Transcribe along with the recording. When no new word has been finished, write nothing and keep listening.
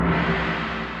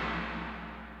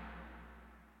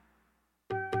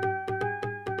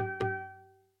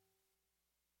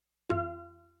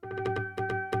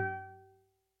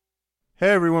Hey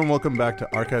everyone, welcome back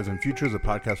to Archives and Futures, a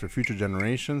podcast for future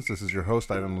generations. This is your host,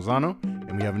 Ivan Lozano,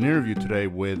 and we have an interview today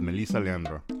with Melissa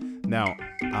Leandro. Now,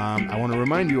 I want to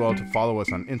remind you all to follow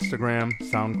us on Instagram,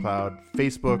 SoundCloud,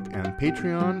 Facebook, and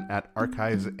Patreon at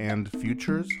Archives and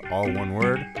Futures, all one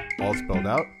word, all spelled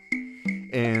out.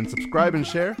 And subscribe and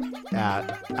share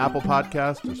at Apple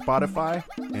Podcasts or Spotify.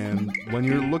 And when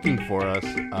you're looking for us,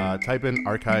 type in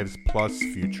Archives plus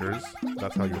Futures.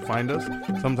 That's how you'll find us.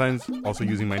 Sometimes also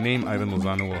using my name, Ivan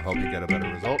Lozano, will help you get a better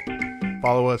result.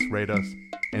 Follow us, rate us,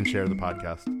 and share the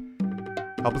podcast.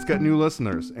 Help us get new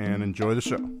listeners and enjoy the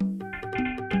show.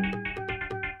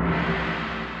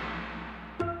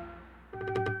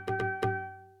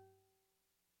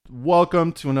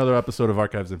 Welcome to another episode of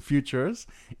Archives and Futures,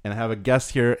 and I have a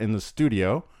guest here in the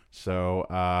studio. So,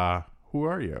 who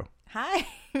are you? Hi.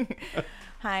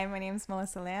 Hi, my name is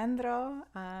Melissa Leandro.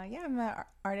 I'm an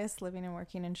artist living and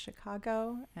working in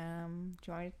Chicago. Do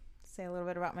you want me to say a little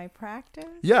bit about my practice?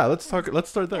 Yeah, let's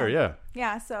start there, yeah.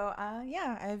 Yeah, so,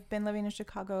 I've been living in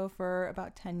Chicago for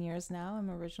about 10 years now. I'm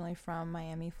originally from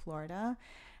Miami, Florida.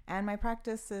 And my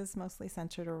practice is mostly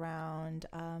centered around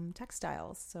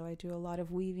textiles. So I do a lot of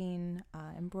weaving,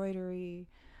 embroidery,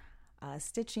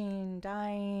 stitching,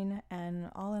 dyeing, and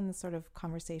all in the sort of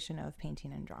conversation of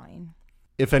painting and drawing.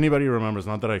 If anybody remembers,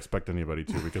 not that I expect anybody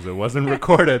to because it wasn't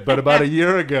recorded, but about a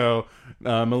year ago,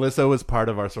 Melissa was part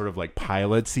of our sort of like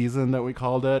pilot season that we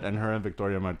called it. And her and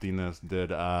Victoria Martinez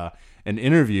did an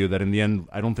interview that in the end,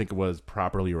 I don't think it was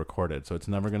properly recorded. So it's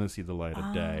never going to see the light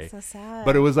of day. So sad.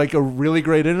 But it was like a really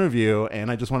great interview.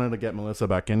 And I just wanted to get Melissa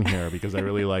back in here because I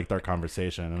really liked our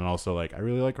conversation. And also like, I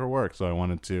really like her work. So I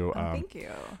wanted to, thank you.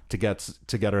 to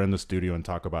get her in the studio and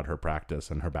talk about her practice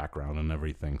and her background and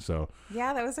everything. So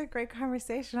yeah, that was a great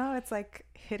conversation. Oh, it's like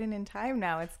hidden in time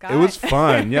now. It was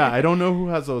fun. Yeah. I don't know who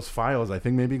has those files. I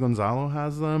think maybe Gonzalo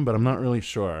has them, but I'm not really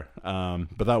sure.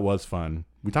 But that was fun.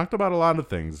 We talked about a lot of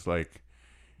things, like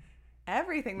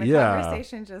everything. The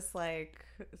conversation just like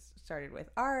started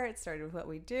with art, started with what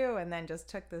we do, and then just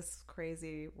took this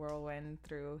crazy whirlwind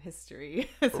through history,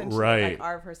 essentially, right? Like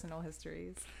our personal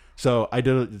histories. So I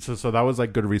did. So that was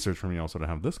like good research for me also to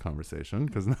have this conversation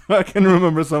because now I can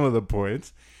remember some of the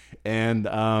points. And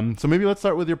so maybe let's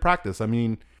start with your practice. I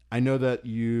mean, I know that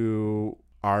you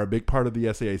are a big part of the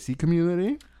SAIC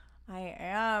community. I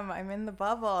am. I'm in the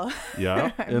bubble.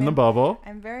 Yeah, in the bubble.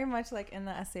 I'm very much like in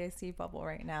the SAIC bubble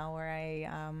right now where I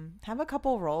have a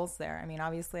couple roles there. I mean,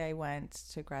 obviously I went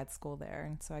to grad school there.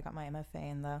 And so I got my MFA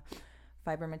in the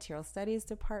Fiber Material Studies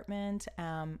department.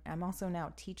 I'm also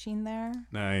now teaching there.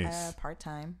 Nice.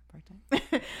 Part-time.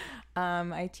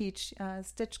 I teach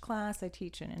stitch class. I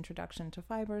teach an introduction to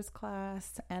fibers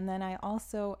class. And then I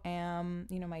also am,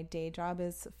 my day job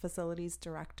is facilities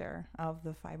director of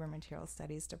the Fiber Material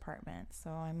Studies department. So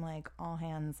I'm like all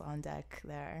hands on deck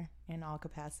there in all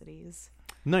capacities.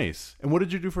 Nice. And what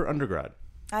did you do for undergrad?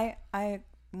 I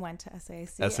went to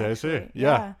SAIC. SAIC, actually.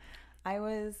 yeah. I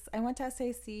went to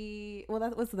SAIC. Well,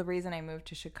 that was the reason I moved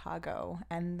to Chicago.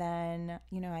 And then,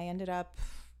 I ended up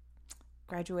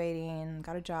graduating,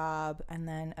 got a job, and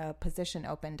then a position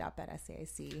opened up at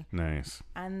SAIC. Nice.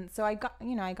 And so I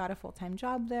got a full-time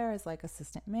job there as like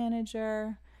assistant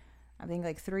manager. I think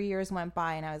like 3 years went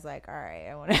by and I was like, all right,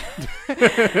 I want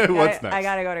to, what's next? I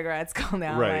got to go to grad school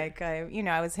now. Right. Like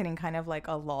I was hitting kind of like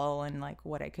a lull in like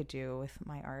what I could do with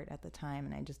my art at the time.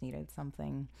 And I just needed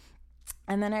something.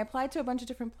 And then I applied to a bunch of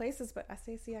different places, but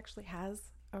SAIC actually has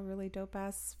a really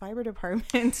dope-ass fiber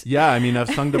department. Yeah, I mean,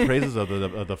 I've sung the praises of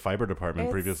the fiber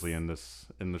department previously in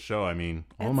the show. I mean,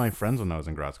 all my friends when I was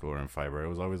in grad school were in fiber. It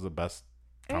was always the best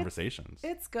conversations.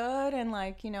 It's good, and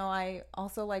like I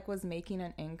also like was making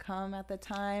an income at the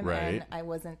time, right? And I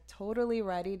wasn't totally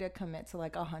ready to commit to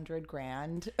like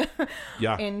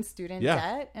 $100,000 in student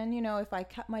debt. And if I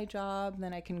kept my job,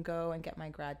 then I can go and get my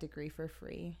grad degree for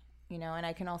free. And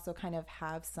I can also kind of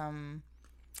have some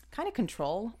kind of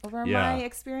control over my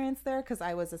experience there because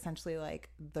I was essentially like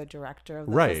the director of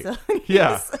the facilities.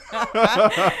 Yeah.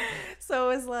 So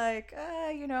it was like,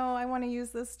 I want to use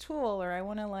this tool or I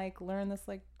want to like learn this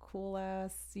like cool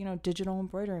ass, digital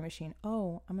embroidery machine.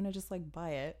 Oh, I'm going to just like buy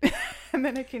it and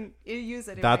then I can use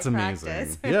it in my practice. That's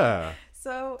amazing. Yeah.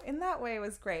 So in that way it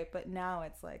was great. But now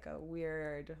it's like a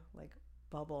weird like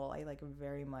bubble. I like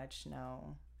very much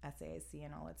know SAIC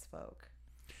and all its folk.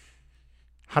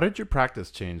 How did your practice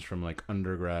change from like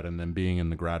undergrad and then being in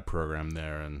the grad program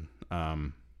there? And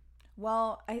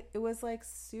well, it was like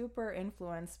super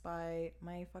influenced by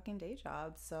my fucking day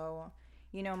job. So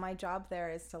you know, my job there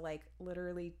is to like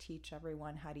literally teach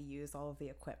everyone how to use all of the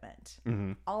equipment,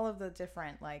 all of the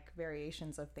different like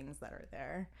variations of things that are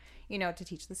there, you know, to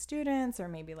teach the students or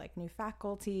maybe like new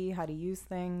faculty how to use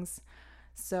things.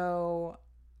 So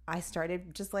I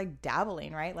started just like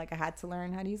dabbling, right? Like I had to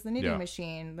learn how to use the knitting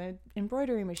machine, the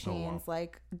embroidery machines,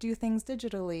 like do things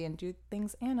digitally and do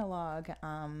things analog.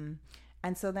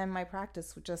 And so then my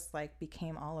practice just like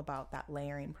became all about that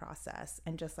layering process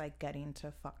and just like getting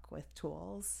to fuck with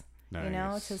tools, you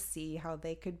know, to see how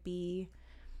they could be,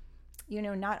 you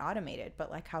know, not automated,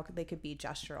 but like how they could be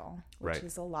gestural, which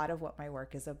is a lot of what my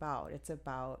work is about. It's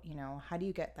about, you know, how do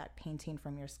you get that painting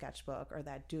from your sketchbook or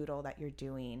that doodle that you're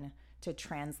doing to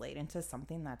translate into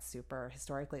something that's super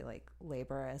historically like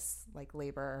laborious, like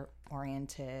labor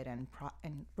oriented and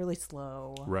really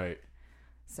slow. Right.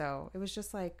 So it was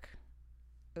just like,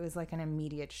 it was like an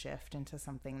immediate shift into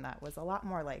something that was a lot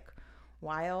more like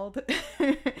wild,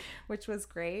 which was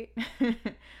great. So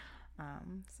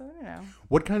I don't know.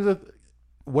 What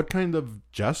kind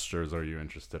of gestures are you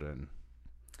interested in?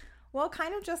 Well,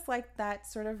 kind of just like that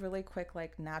sort of really quick,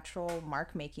 like natural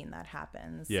mark making that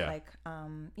happens. Yeah. Like,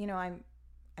 you know, I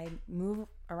move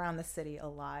around the city a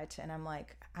lot and I'm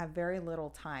like, I have very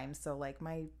little time. So like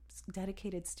my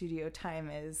dedicated studio time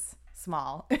is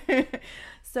small.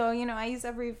 So, you know, I use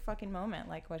every fucking moment.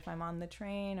 Like if I'm on the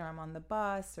train or I'm on the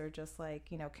bus or just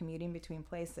like, you know, commuting between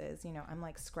places, you know, I'm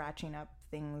like scratching up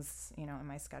things, you know, in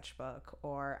my sketchbook,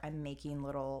 or I'm making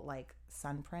little like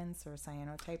sun prints or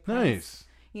cyanotype prints. Nice.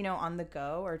 You know, on the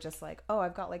go, or just like, oh,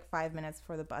 I've got like 5 minutes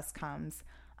before the bus comes.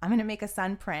 I'm going to make a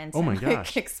sun print and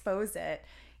like expose it,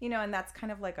 you know, and that's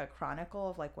kind of like a chronicle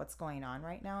of like what's going on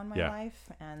right now in my life.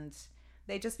 And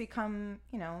they just become,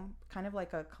 you know, kind of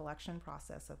like a collection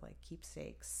process of like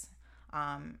keepsakes.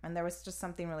 And there was just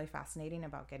something really fascinating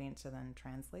about getting to then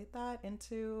translate that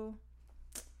into,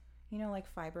 you know, like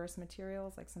fibrous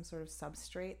materials, like some sort of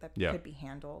substrate that could be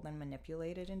handled and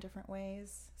manipulated in different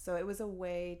ways. So it was a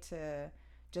way to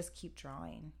just keep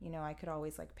drawing. You know, I could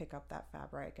always like pick up that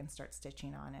fabric and start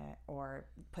stitching on it, or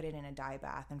put it in a dye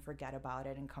bath and forget about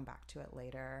it and come back to it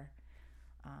later.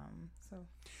 So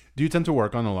do you tend to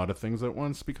work on a lot of things at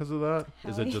once because of that?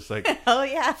 Is it just like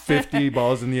 50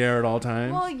 balls in the air at all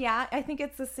times? Well, yeah, I think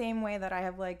it's the same way that I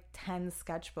have like 10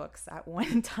 sketchbooks at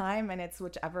one time, and it's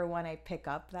whichever one I pick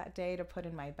up that day to put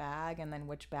in my bag, and then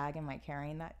which bag am I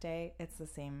carrying that day. It's the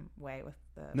same way with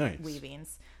the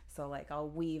weavings. So like I'll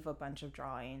weave a bunch of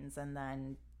drawings, and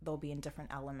then they'll be in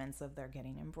different elements of they're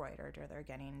getting embroidered, or they're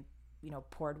getting, you know,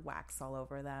 poured wax all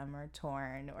over them, or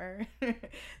torn, or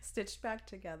stitched back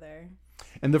together.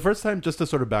 And the first time, just to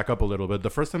sort of back up a little bit, the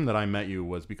first time that I met you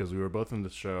was because we were both in the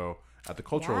show at the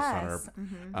Cultural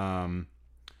Center,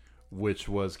 which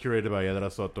was curated by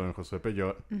Edra Soto and Jose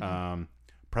Peyot.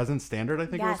 Present Standard, I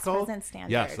think it was called. Present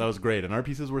Standard. Yes, that was great. And our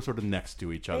pieces were sort of next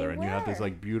to each other. You had this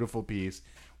like beautiful piece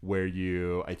where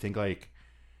you, I think, like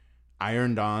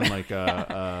ironed on like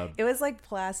a it was like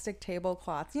plastic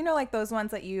tablecloths, you know, like those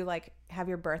ones that you like have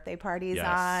your birthday parties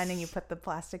on, and you put the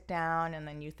plastic down and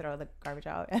then you throw the garbage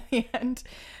out at the end.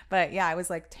 But yeah, I was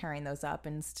like tearing those up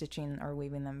and stitching or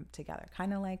weaving them together,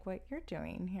 kind of like what you're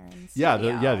doing here in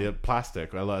studio. The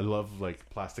plastic. I love like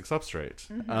plastic substrates.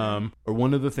 Or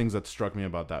one of the things that struck me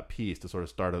about that piece to sort of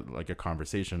start a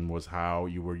conversation was how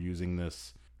you were using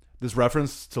this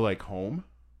reference to like home.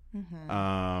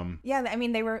 Yeah, I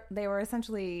mean they were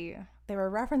essentially, they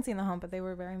were referencing the home, but they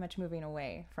were very much moving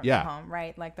away from the home,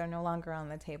 right? Like they're no longer on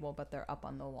the table, but they're up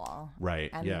on the wall, right?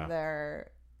 And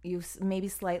you maybe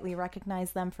slightly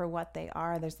recognize them for what they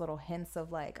are. There's little hints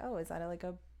of like, oh, is that like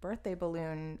a birthday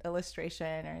balloon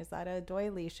illustration, or is that a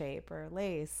doily shape or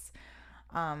lace?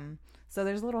 So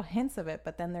there's little hints of it,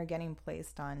 but then they're getting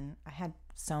placed on. I had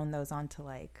sewn those onto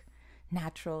like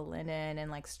natural linen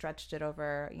and like stretched it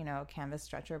over, you know, canvas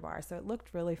stretcher bar, so it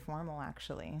looked really formal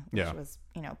actually, which was,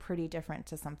 you know, pretty different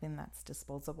to something that's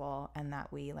disposable and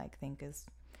that we like think is,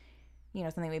 you know,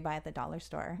 something we buy at the dollar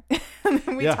store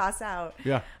we toss out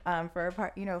for a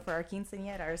part, you know, for our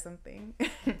quinceañera or something.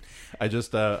 I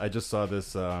just saw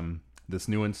this this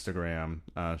new Instagram,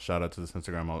 shout out to this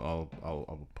Instagram,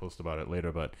 I'll post about it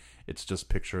later, but it's just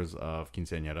pictures of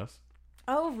quinceañeras.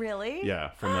 Oh, really?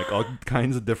 Yeah, from like all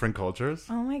kinds of different cultures.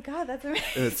 Oh my God, that's amazing.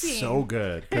 It's so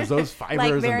good because those fibers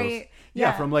like very, and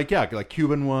those from like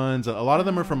Cuban ones. A lot of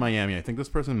them are from Miami. I think this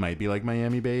person might be like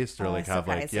Miami based or like have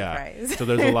surprise. So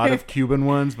there's a lot of Cuban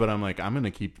ones, but I'm like, I'm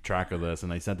gonna keep track of this,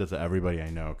 and I sent it to everybody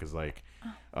I know because like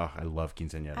Oh, I love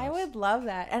quinceañeras. I would love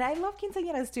that. And I love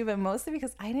quinceañeras too, but mostly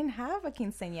because I didn't have a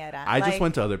quinceañera. I just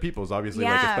went to other people's, obviously,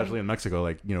 like especially in Mexico,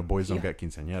 like, you know, boys don't get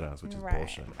quinceañeras, which is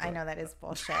bullshit. I know that is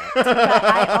bullshit. But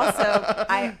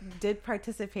I did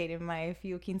participate in my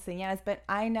few quinceañeras, but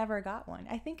I never got one.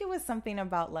 I think it was something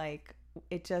about like,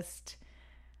 it just,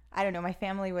 I don't know. My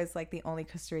family was like the only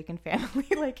Costa Rican family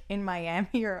like in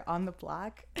Miami or on the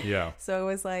block. Yeah. So it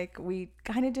was like, we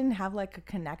kind of didn't have like a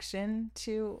connection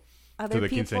to other to the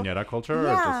people. Quinceañera culture?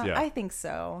 Yeah, or just, I think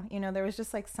so. You know, there was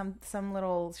just like some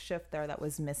little shift there that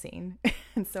was missing.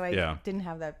 And so I didn't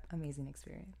have that amazing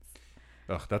experience.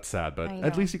 Ugh, that's sad, but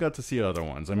at least you got to see other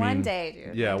ones. I mean, one day,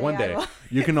 dude. Yeah, one day.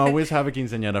 You can always have a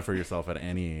quinceañera for yourself at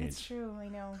any age. It's true, I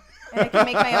know. And I can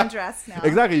make my own dress now.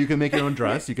 Exactly, you can make your own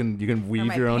dress. You can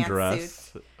weave your own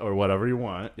dress or whatever you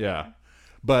want. Yeah.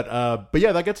 But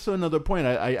yeah, that gets to another point.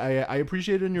 I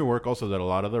appreciate in your work also that a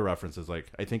lot of the references,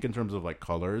 like I think in terms of like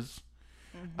colors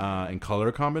and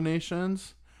color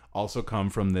combinations, also come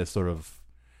from this sort of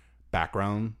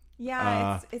background.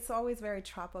 Yeah, it's always very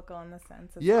tropical in the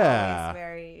sense. It's always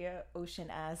very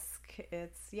ocean-esque.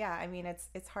 I mean,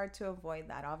 it's hard to avoid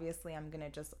that. Obviously, I'm going to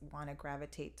just want to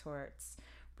gravitate towards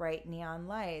bright neon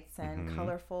lights and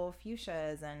colorful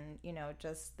fuchsias and, you know,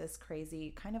 just this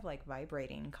crazy kind of like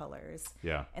vibrating colors.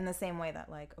 Yeah. In the same way that,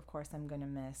 like, of course, I'm going to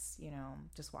miss, you know,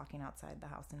 just walking outside the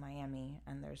house in Miami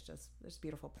and there's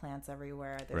beautiful plants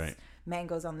everywhere. There's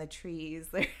mangoes on the trees.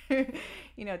 They're,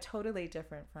 you know, totally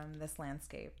different from this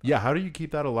landscape. Yeah. How do you keep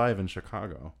that alive in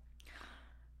Chicago?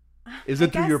 Is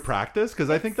it through your practice?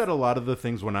 Because I think that a lot of the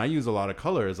things when I use a lot of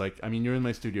colors, like, I mean, you're in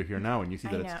my studio here now and you see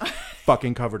that it's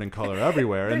fucking covered in color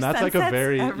everywhere. And that's like a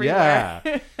very,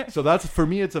 So that's, for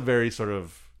me, it's a very sort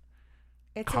of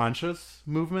conscious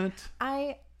movement.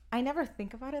 I never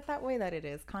think about it that way, that it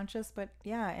is conscious, but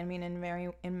yeah, I mean,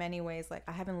 in many ways, like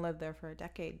I haven't lived there for a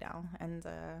decade now. And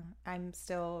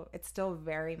it's still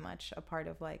very much a part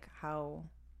of like how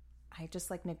I just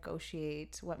like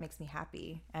negotiate what makes me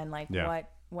happy and like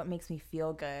what makes me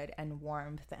feel good and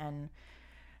warmth and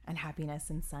happiness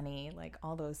and sunny, like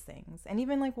all those things. And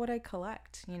even like what I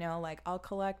collect, you know, like I'll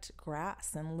collect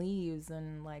grass and leaves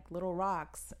and like little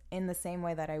rocks in the same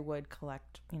way that I would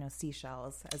collect, you know,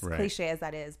 seashells, as cliche as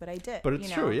that is, but I did. But it's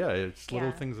true, it's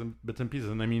little things and bits and pieces.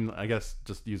 And I mean, I guess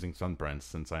just using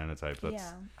sunprints and cyanotype,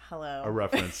 that's a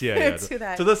reference.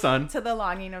 To the sun. To the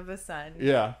longing of the sun.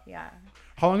 Yeah.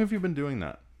 How long have you been doing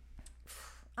that?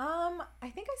 I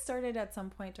think I started at some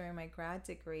point during my grad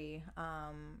degree.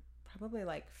 Probably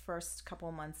like first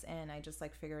couple months in, I just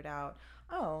like figured out,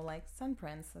 like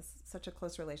sunprints is such a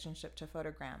close relationship to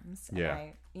photograms.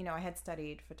 And I had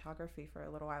studied photography for a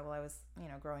little while I was, you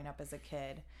know, growing up as a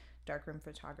kid, darkroom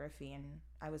photography, and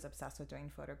I was obsessed with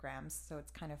doing photograms. So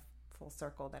it's kind of full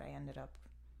circle that I ended up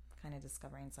kind of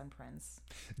discovering sunprints.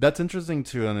 That's interesting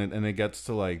too, and it gets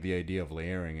to like the idea of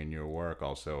layering in your work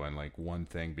also, and like one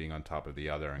thing being on top of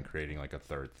the other and creating like a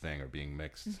third thing or being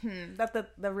mixed. That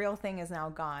the real thing is now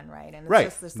gone, right? And it's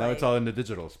just this, now it's all in the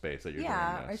digital space that you're doing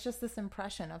this. It's just this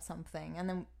impression of something, and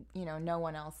then, you know, no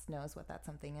one else knows what that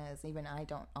something is. Even I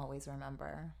don't always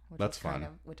remember. That's fun.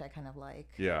 Which I kind of like.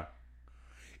 Yeah.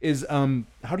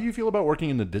 How do you feel about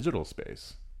working in the digital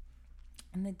space?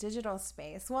 In the digital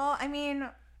space, well, I mean,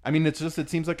 it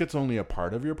seems like it's only a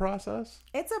part of your process.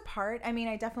 It's a part. I mean,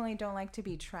 I definitely don't like to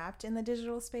be trapped in the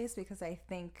digital space because I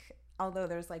think although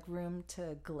there's like room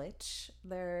to glitch,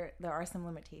 there are some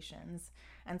limitations.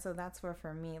 And so that's where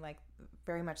for me, like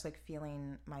very much like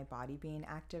feeling my body being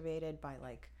activated by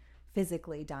like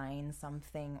physically dyeing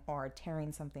something or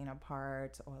tearing something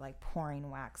apart or like pouring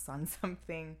wax on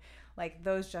something, like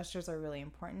those gestures are really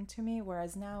important to me.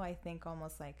 Whereas now I think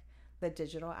almost like the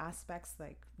digital aspects,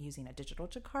 like using a digital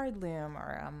jacquard loom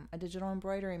or a digital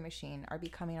embroidery machine, are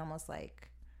becoming almost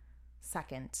like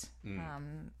second,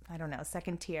 I don't know,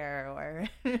 second tier or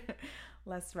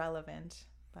less relevant.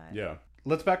 But yeah,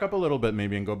 let's back up a little bit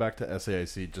maybe and go back to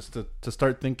SAIC just to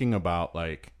start thinking about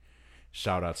like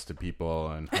shout outs to people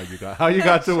and how you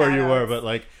got to where you were. But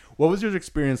like, what was your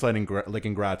experience like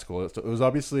in grad school? It was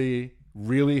obviously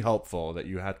really helpful that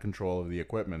you had control of the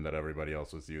equipment that everybody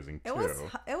else was using too. It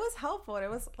was helpful. It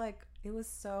was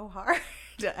so hard.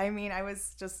 I mean, I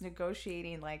was just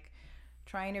negotiating, like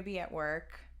trying to be at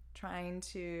work, trying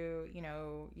to, you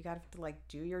know, you got to like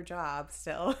do your job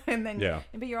still, and then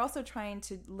but you're also trying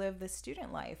to live the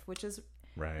student life, which is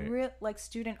like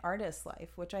student artist life,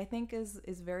 which I think is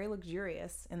very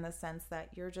luxurious in the sense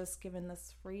that you're just given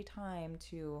this free time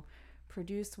to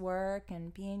produce work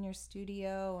and be in your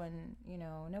studio and, you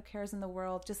know, no cares in the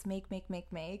world, just make.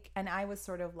 And I was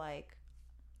sort of like,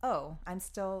 oh, I'm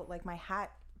still like, my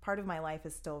hat part of my life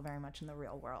is still very much in the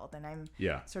real world, and I'm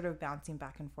sort of bouncing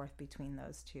back and forth between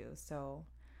those two. So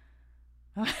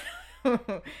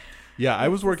yeah, I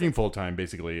was working full time.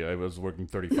 Basically, I was working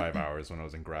 35 hours when I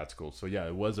was in grad school. So yeah,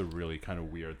 it was a really kind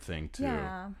of weird thing too.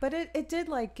 Yeah, but it did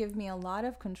like give me a lot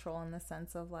of control in the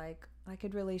sense of like I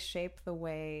could really shape the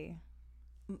way,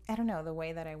 I don't know, the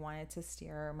way that I wanted to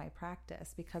steer my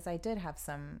practice, because I did have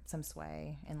some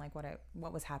sway in like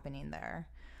what was happening there.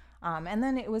 And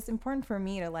then it was important for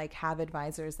me to like have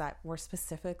advisors that were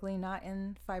specifically not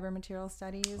in fiber material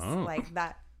studies, like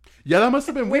that. Yeah, that must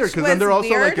have been weird, because then they're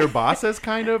also like your bosses,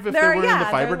 kind of, if they were in the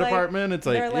fiber department. It's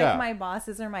like, they're like my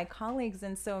bosses or my colleagues.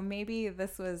 And so maybe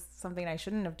this was something I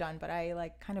shouldn't have done, but I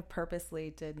like kind of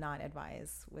purposely did not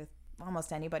advise with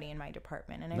almost anybody in my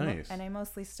department. And I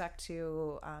mostly stuck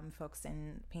to folks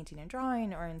in painting and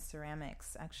drawing or in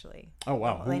ceramics, actually. Oh,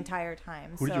 wow. The entire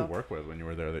time. Who did you work with when you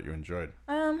were there that you enjoyed?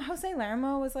 Jose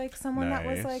Lermo was like someone that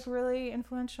was like really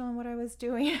influential in what I was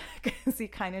doing, because he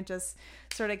kind of just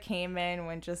sort of came in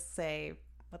and just say,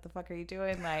 what the fuck are you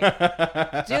doing? Like,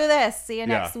 do this. See you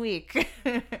next week.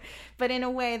 But in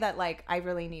a way that like I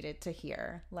really needed to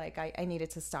hear. Like I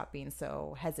needed to stop being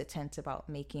so hesitant about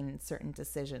making certain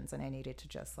decisions, and I needed to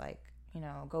just like, you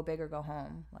know, go big or go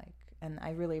home. Like, and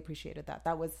I really appreciated that.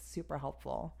 That was super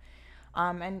helpful.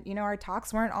 And you know, our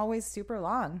talks weren't always super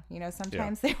long. You know,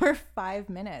 sometimes they were 5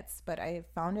 minutes, but I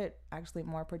found it actually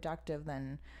more productive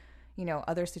than, you know,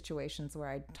 other situations where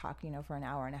I'd talk, you know, for an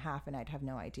hour and a half and I'd have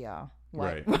no idea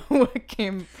what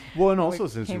came. Well, and also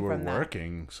since you were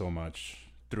working so much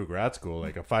through grad school,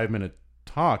 like a 5-minute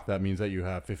talk, that means that you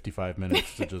have 55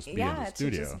 minutes to just be in the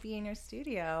studio. To just be in your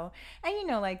studio, and you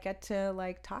know, like get to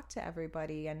like talk to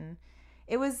everybody. And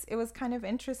it was kind of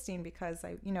interesting because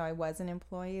I was an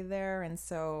employee there, and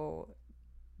so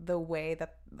the way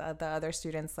that the other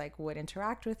students like would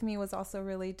interact with me was also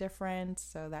really different.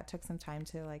 So that took some time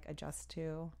to like adjust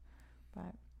to.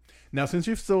 But now, since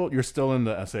you're still in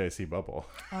the SAIC bubble.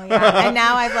 Oh yeah, and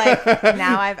now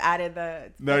I've added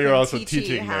the. Now you're also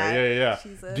teaching hat. there. Yeah.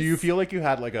 Jesus. Do you feel like you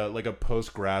had like a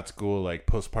post grad school like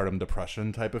postpartum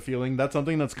depression type of feeling? That's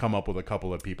something that's come up with a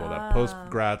couple of people. That post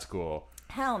grad school.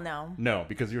 Hell no. No,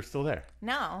 because you're still there.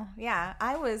 No, yeah,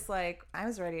 I was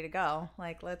ready to go.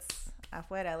 Like, let's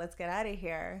get out of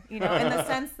here. You know, in the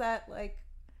sense that like,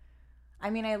 I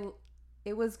mean,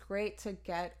 it was great to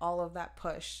get all of that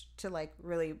push to like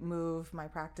really move my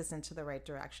practice into the right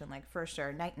direction. Like, for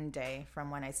sure, night and day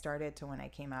from when I started to when I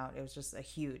came out. It was just a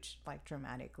huge, like,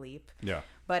 dramatic leap. Yeah.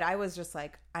 But I was just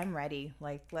like, I'm ready.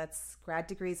 Like, grad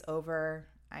degree's over.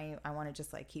 I want to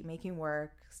just like keep making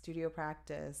work, studio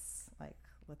practice, like,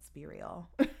 let's be real.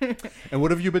 And what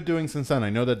have you been doing since then? I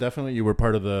know that definitely you were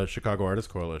part of the Chicago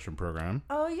Artists Coalition program.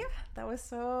 Oh yeah, that was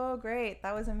so great.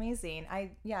 That was amazing. I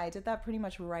did that pretty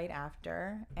much right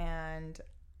after, and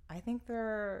I think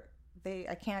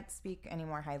I can't speak any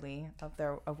more highly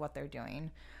of what they're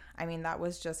doing. I mean, that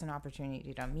was just an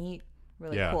opportunity to meet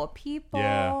really cool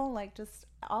people, like just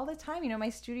all the time. You know, my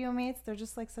studio mates, they're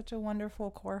just like such a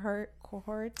wonderful cohort.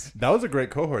 That was a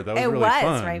great cohort. That was really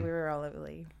fun. Right? We were all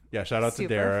really shout out to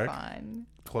Derek, fun.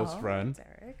 Close friend.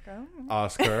 Derek,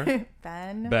 Oscar,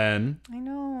 Ben. I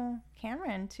know,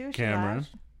 Cameron too. I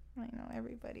know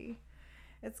everybody.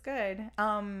 It's good.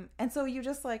 And so you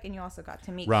just like, and you also got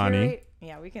to meet Ronnie.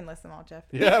 Yeah, we can list them all, Jeff.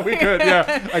 Yeah, we could.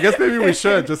 Yeah, I guess maybe we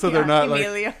should, just so they're not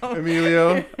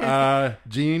Emilio,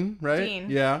 Jean, right? Jean.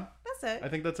 Yeah, that's it. I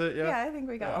think that's it. Yeah. Yeah, I think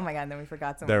we got. Oh my God, then we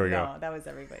forgot someone. There we go. No, that was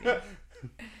everybody.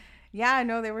 Yeah,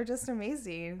 no, they were just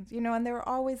amazing, you know, and they're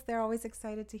always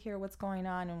excited to hear what's going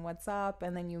on and what's up.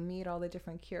 And then you meet all the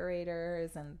different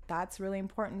curators, and that's really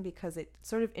important because it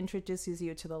sort of introduces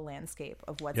you to the landscape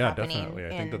of what's happening. Yeah, definitely. I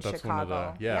think that's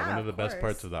Chicago. one of the best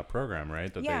parts of that program,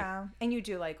 right? And you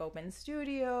do like open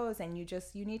studios, and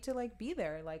you need to like be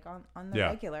there like on the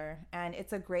regular, and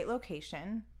it's a great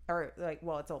location. Or like,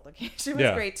 well, its old location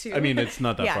was great too. I mean, it's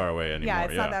not that far away anymore. Yeah,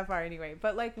 it's not that far anyway.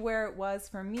 But like where it was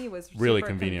for me was really super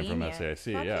convenient from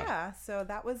SAIC. Yeah, so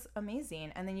that was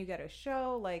amazing. And then you get a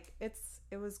show. Like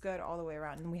it was good all the way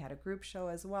around. And we had a group show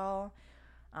as well.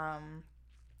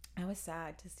 I was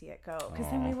sad to see it go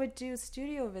because then we would do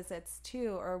studio visits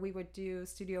too, or we would do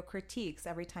studio critiques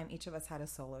every time each of us had a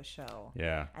solo show.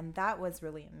 Yeah, and that was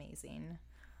really amazing.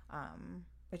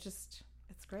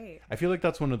 It's great. I feel like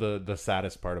that's one of the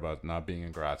saddest part about not being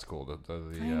in grad school. I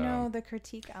know, the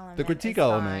critique element. The critique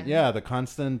element, the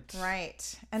constant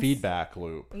feedback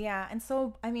loop. Yeah, and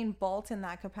so, I mean, Bolt in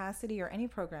that capacity or any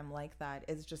program like that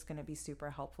is just going to be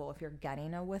super helpful if you're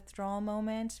getting a withdrawal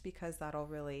moment, because that'll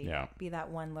really be that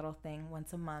one little thing.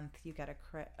 Once a month, you get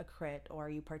a crit, or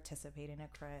you participate in a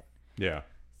crit. Yeah.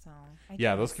 So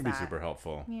those can be super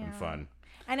helpful and fun.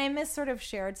 And I miss sort of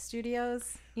shared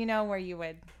studios, where you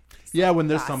would when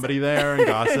there's somebody there and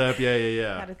gossip.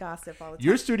 Yeah. Had to gossip all the time.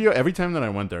 Your studio, every time that I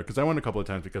went there, because I went a couple of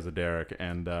times because of Derek,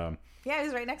 and it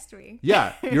was right next to me.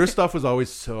 Yeah, your stuff was always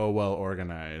so well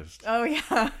organized. Oh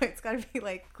yeah, it's got to be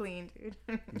like clean, dude.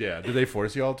 Yeah, did they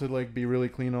force you all to like be really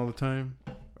clean all the time?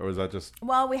 Or was that just...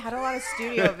 Well, we had a lot of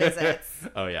studio visits.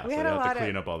 Oh, yeah. So you have to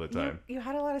clean up all the time. You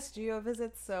had a lot of studio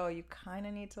visits, so you kind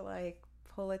of need to, like,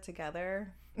 pull it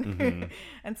together. Mm-hmm.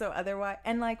 And so otherwise...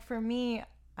 And, like, for me,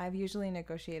 I've usually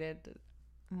negotiated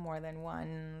more than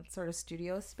one sort of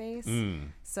studio space.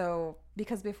 So,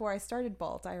 because before I started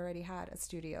Bolt, I already had a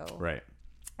studio. Right.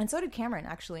 And so did Cameron,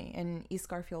 actually, in East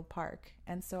Garfield Park.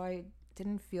 And so I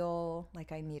didn't feel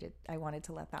like I wanted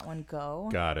to let that one go.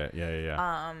 Got it.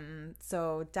 Yeah.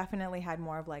 So definitely had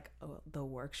more of like the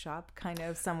workshop kind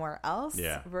of somewhere else.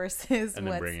 Yeah. Versus and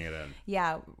then bringing it in.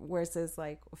 Yeah. Versus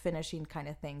like finishing kind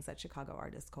of things at Chicago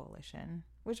Artists Coalition,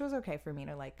 which was okay for me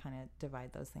to like kind of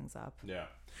divide those things up. Yeah.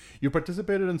 You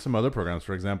participated in some other programs.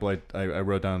 For example, I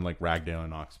wrote down like Ragdale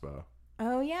and Oxbow.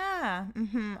 Oh, yeah.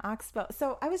 Oxbow.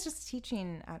 So I was just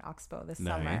teaching at Oxbow this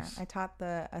summer. I taught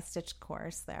a stitch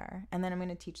course there. And then I'm going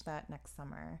to teach that next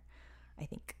summer, I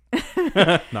think.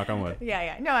 Knock on wood.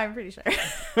 Yeah. No, I'm pretty sure.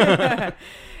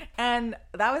 And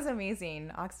that was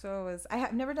amazing. Oxbow was... I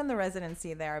have never done the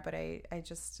residency there, but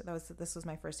this was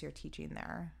my first year teaching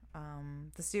there.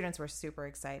 The students were super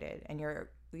excited. And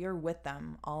you're with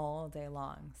them all day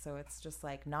long. So it's just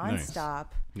like nonstop,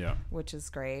 which is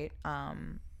great.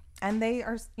 And they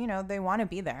are, they want to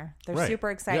be there. They're super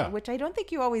excited, which I don't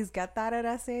think you always get that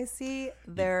at SAC.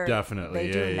 Definitely.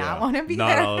 They do not want to be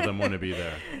there. Not all of them want to be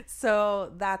there.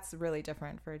 So that's really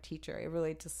different for a teacher. It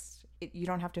really you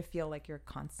don't have to feel like you're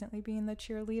constantly being the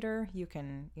cheerleader. You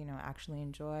can, actually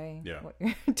enjoy what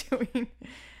you're doing.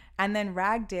 And then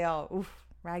Ragdale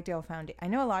Foundation. I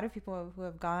know a lot of people who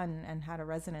have gone and had a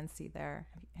residency there.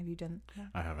 Have you done that?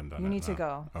 I haven't done it. You need to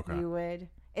go. Okay. You would.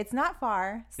 It's not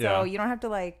far, so you don't have to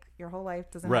like your whole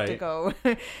life doesn't have to go.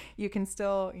 You can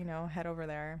still, head over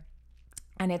there.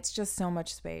 And it's just so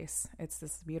much space. It's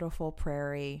this beautiful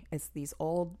prairie. It's these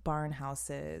old barn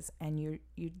houses, and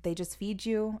they just feed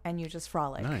you and you just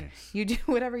frolic. Nice. You do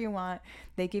whatever you want.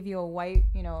 They give you a white,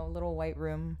 a little white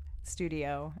room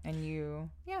studio, and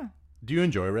Do you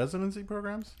enjoy residency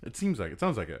programs? It sounds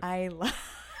like it. I love.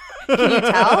 Can you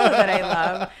tell that I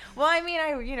love? Well, I mean,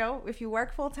 if you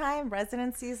work full time,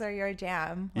 residencies are your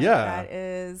jam. That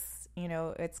is,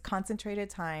 it's concentrated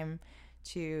time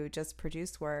to just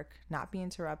produce work, not be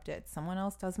interrupted. Someone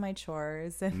else does my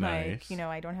chores, and I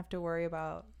don't have to worry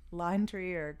about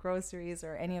laundry or groceries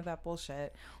or any of that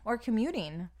bullshit or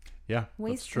commuting. Yeah,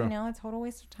 that's true. A total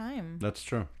waste of time. That's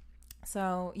true.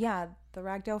 So, the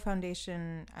Ragdale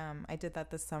Foundation, I did that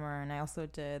this summer, and I also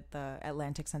did the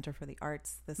Atlantic Center for the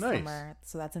Arts this summer.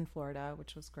 So that's in Florida,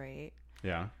 which was great.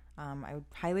 Yeah. I would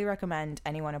highly recommend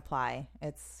anyone apply.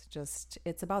 It's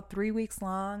about 3 weeks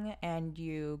long, and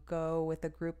you go with a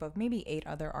group of maybe 8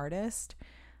 other artists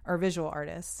or visual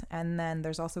artists. And then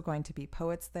there's also going to be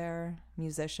poets there,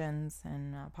 musicians,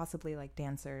 and possibly like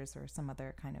dancers or some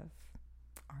other kind of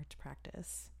art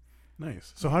practice.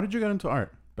 Nice. So how did you get into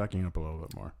art? Backing up a little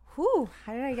bit more. Whew,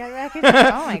 how did I get back into it?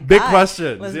 Oh my god. Big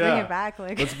questions. Let's bring it back.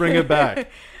 Let's bring it back.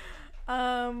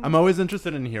 I'm always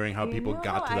interested in hearing how people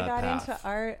got to that path. I got into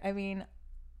art,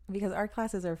 because art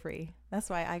classes are free. That's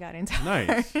why I got into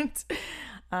art.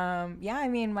 I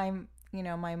mean,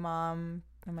 my mom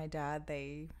and my dad,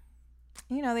 they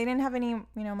didn't have any,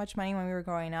 much money when we were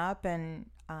growing up, and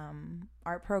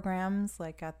art programs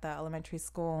like at the elementary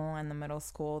school and the middle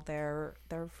school, they're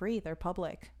free, they're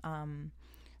public.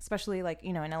 Especially like,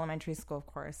 in elementary school, of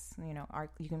course,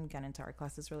 art, you can get into art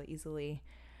classes really easily.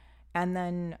 And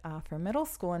then for middle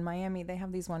school in Miami, they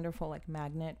have these wonderful like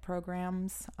magnet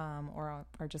programs or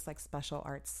just like special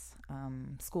arts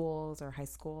schools or high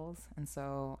schools. And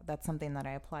so that's something that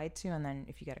I applied to. And then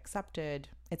if you get accepted,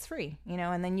 it's free,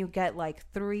 and then you get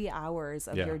like 3 hours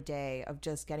of your day of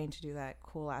just getting to do that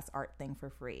cool ass art thing for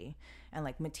free. And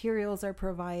like materials are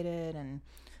provided and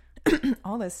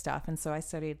all this stuff. And so I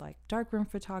studied like darkroom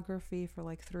photography for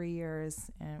like 3 years.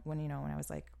 And when I was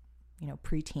like,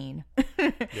 preteen.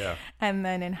 Yeah. And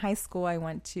then in high school, I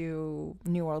went to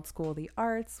New World School of the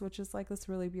Arts, which is like this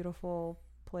really beautiful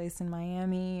place in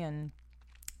Miami and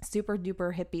super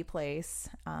duper hippie place.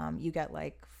 You get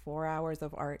like 4 hours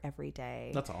of art every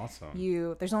day. That's awesome.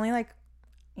 There's only like,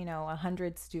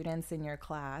 100 students in your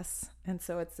class. And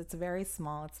so it's very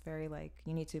small. It's very like,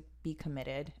 you need to be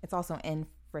committed. It's also in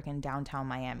freaking downtown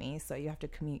Miami. So you have to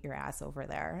commute your ass over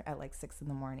there at like 6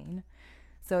 a.m.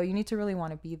 So you need to really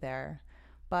want to be there.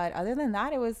 But other than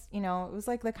that, it was, it was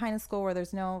like the kind of school where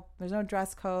there's no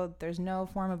dress code. There's no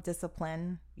form of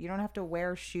discipline. You don't have to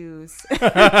wear shoes. There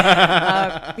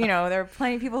are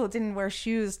plenty of people who didn't wear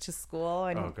shoes to school.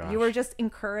 And you were just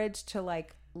encouraged to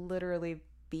like literally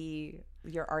be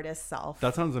your artist self.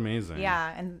 That sounds amazing.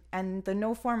 Yeah. And the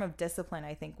no form of discipline,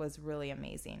 I think, was really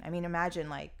amazing. I mean, imagine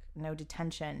like no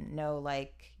detention, no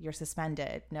like you're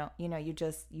suspended. No, you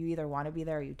either want to be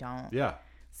there or you don't. Yeah.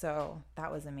 So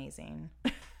that was amazing.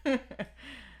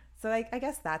 So like, I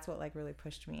guess that's what like really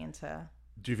pushed me into.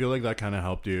 Do you feel like that kind of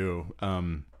helped you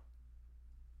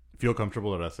feel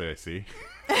comfortable at SAIC?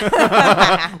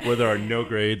 Where there are no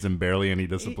grades and barely any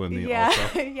discipline. Yeah.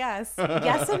 Also? Yes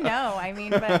and no. I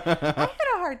mean, but I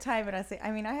had a hard time at SAIC.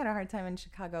 I mean, I had a hard time in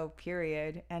Chicago,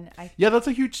 period. And that's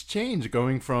a huge change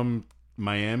going from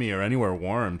Miami or anywhere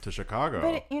warm to Chicago.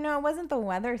 But it wasn't the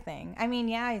weather thing. I mean,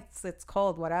 yeah, it's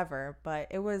cold, whatever. But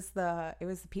it was the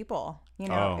people.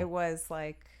 It was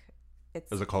like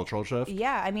as a cultural shift.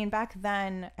 Yeah, I mean, back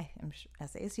then, I'm sure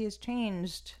SAC has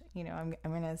changed. I'm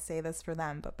gonna say this for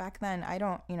them, but back then,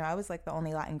 I was like the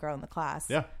only Latin girl in the class.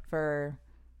 Yeah. For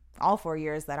all 4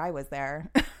 years that I was there.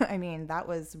 I mean, that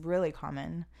was really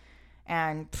common,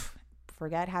 and.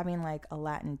 Forget having like a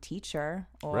Latin teacher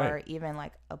or even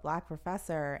like a Black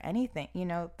professor or anything,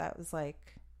 that was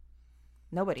like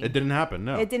nobody. It didn't happen.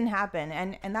 No, it didn't happen.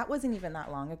 And that wasn't even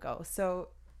that long ago. So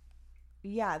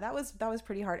yeah, that was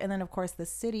pretty hard. And then of course the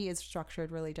city is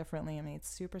structured really differently. I mean, it's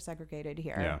super segregated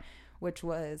here, which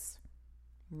was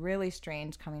really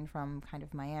strange coming from kind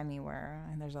of Miami where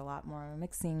there's a lot more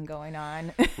mixing going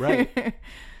on. Right.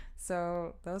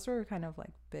 So those were kind of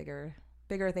like bigger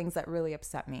things that really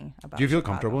upset me about Do you feel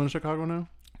Chicago. comfortable in Chicago now?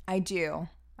 I do.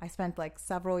 I spent like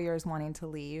several years wanting to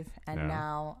leave, and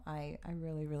now I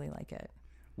really, really like it.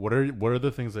 What are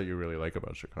the things that you really like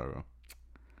about Chicago?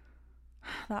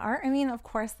 The art. I mean, of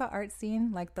course, the art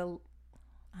scene, like the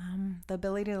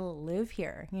ability to live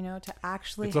here, to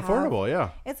actually it's affordable.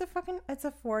 Yeah, it's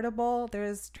affordable.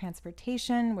 There's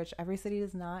transportation, which every city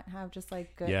does not have, just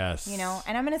like good. Yes,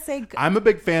 and I'm gonna say I'm a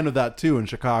big fan of that too in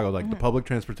Chicago, like the public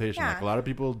transportation. Like a lot of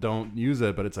people don't use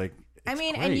it, but it's like it's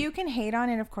great. And you can hate on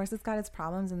it. Of course, it's got its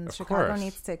problems, and Chicago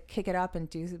needs to kick it up and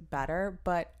do better.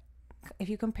 But if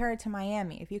you compare it to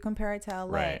Miami, if you compare it to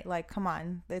LA, like, come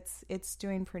on, it's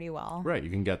doing pretty well. Right. You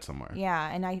can get somewhere.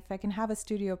 Yeah. And if I can have a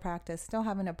studio practice, still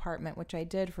have an apartment, which I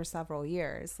did for several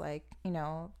years, like,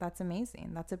 that's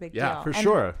amazing. That's a big deal. Yeah, for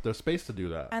sure. There's space to do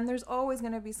that. And there's always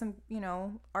going to be some,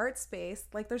 art space.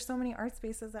 Like there's so many art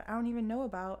spaces that I don't even know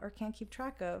about or can't keep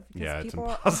track of. Yeah, it's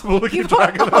impossible to keep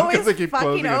track of them because they keep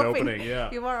closing and opening. Yeah.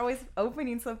 People are always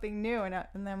opening something new. And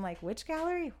I'm like, which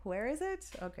gallery? Where is it?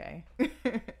 Okay.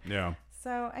 Yeah.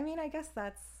 So, I mean, I guess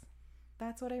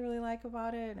that's what I really like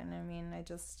about it. And I mean, I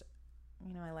just,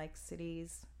 I like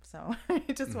cities. So I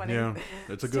just want to. Yeah,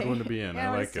 it's a good one to be in.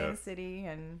 I like it. In city.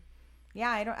 And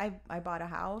yeah, I bought a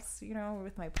house,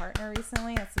 with my partner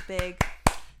recently. That's a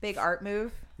big art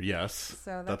move. Yes.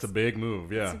 So that's a big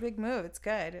move. Yeah. It's a big move. It's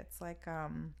good. It's like,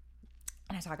 can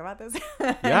I talk about this?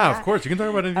 Yeah, of course. You can talk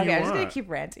about anything you want. I'm just going to keep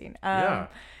ranting.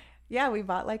 Yeah, we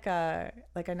bought like a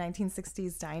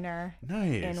 1960s diner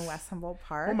in West Humboldt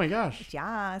Park. Oh my gosh.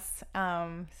 Yes.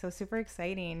 So super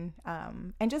exciting.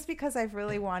 And just because I've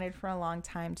really wanted for a long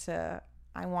time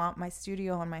I want my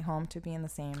studio and my home to be in the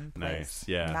same place. Nice.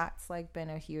 Yeah. And that's like been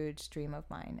a huge dream of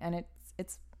mine. And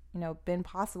it's been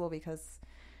possible because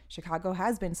Chicago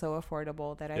has been so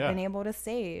affordable that I've been able to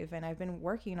save, and I've been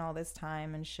working all this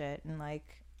time and shit. And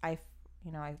like I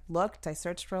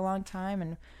searched for a long time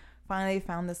and finally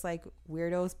found this like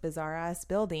weirdo's bizarre ass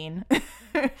building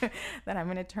that I'm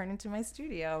going to turn into my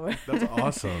studio. That's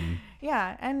awesome.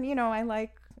 Yeah. And I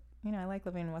like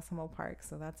living in West Humboldt Park.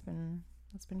 So that's been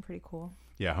pretty cool.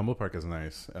 Yeah. Humboldt Park is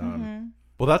nice.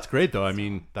 Well, that's great though. I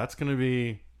mean, that's going to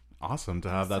be awesome to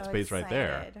have that space right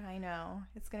there. I know.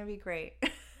 It's going to be great.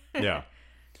 Yeah.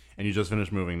 And you just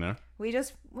finished moving there? We've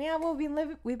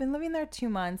been living there 2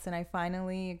 months, and I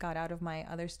finally got out of my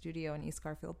other studio in East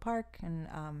Garfield Park and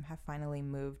have finally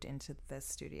moved into this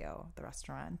studio, the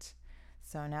restaurant.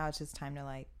 So now it's just time to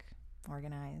like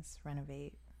organize,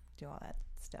 renovate, do all that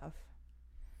stuff.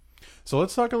 So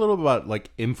let's talk a little bit about like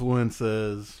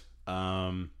influences,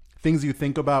 things you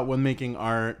think about when making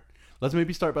art. Let's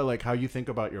maybe start by like how you think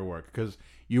about your work, because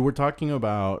you were talking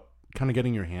about kind of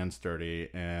getting your hands dirty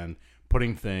and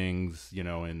putting things,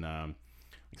 in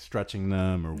stretching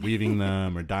them or weaving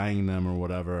them or dyeing them or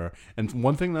whatever. And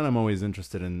one thing that I'm always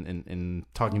interested in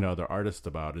talking to other artists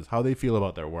about is how they feel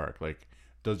about their work. Like,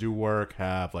 does your work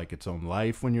have like its own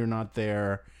life when you're not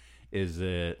there? Is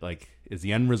it like, is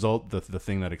the end result the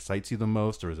thing that excites you the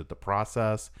most, or is it the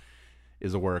process?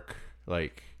 is a work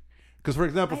like, because for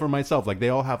example, for myself, like they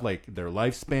all have like their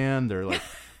lifespan, their like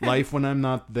life when I'm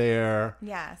not there.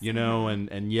 Yes. You know,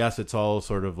 and yes, it's all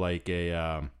sort of like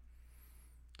a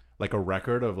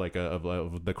record of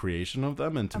of the creation of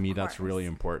them, and to me that's really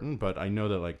important. But I know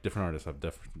that like different artists have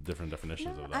different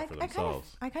definitions of that for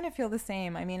themselves. I kind of feel the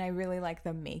same. I mean, I really like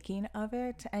the making of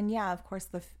it, and yeah, of course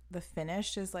the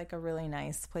finish is like a really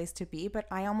nice place to be, but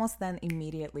I almost then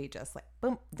immediately just like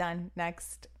boom, done,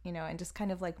 next, you know, and just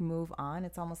kind of like move on.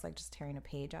 It's almost like just tearing a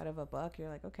page out of a book. You're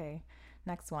like, okay,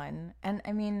 next one. And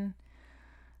I mean,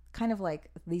 kind of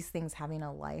like these things having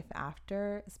a life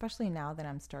after, especially now that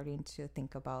I'm starting to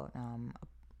think about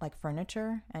like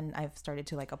furniture, and I've started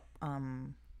to like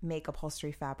make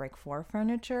upholstery fabric for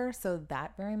furniture, so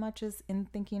that very much is in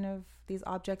thinking of these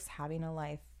objects having a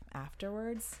life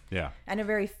afterwards, and a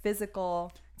very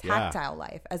physical, tactile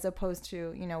life, as opposed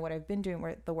to, you know, what I've been doing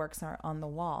where the works are on the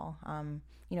wall,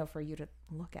 you know, for you to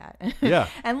look at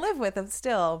and live with them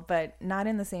still, but not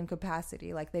in the same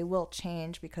capacity. Like they will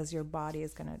change because your body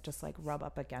is going to just like rub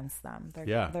up against them.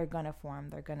 They're going to form,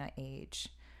 they're going to age,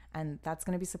 and that's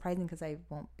going to be surprising because I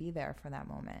won't be there for that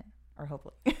moment, or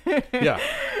hopefully.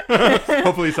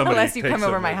 Hopefully somebody unless you takes come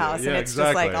over my house and it's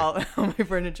just like all my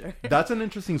furniture. That's an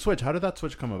interesting switch. How did that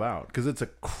switch come about? Because it's a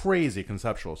crazy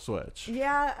conceptual switch.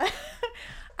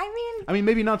 I mean,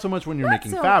 maybe not so much when you're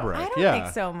making fabric. I don't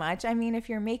think so much. I mean, if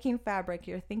you're making fabric,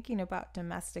 you're thinking about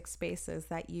domestic spaces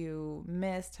that you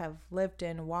missed, have lived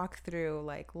in, walked through,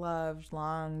 like loved,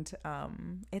 longed.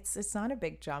 It's not a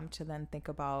big jump to then think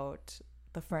about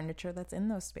the furniture that's in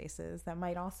those spaces that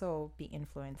might also be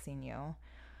influencing you.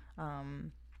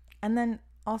 And then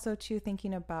also too,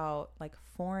 thinking about like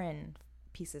foreign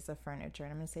pieces of furniture.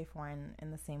 And I'm going to say foreign in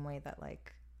the same way that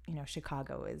like, you know,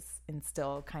 Chicago is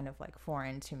still kind of like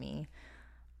foreign to me.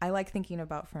 I like thinking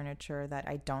about furniture that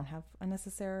I don't have a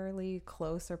necessarily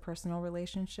close or personal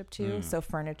relationship to. So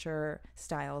furniture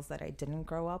styles that I didn't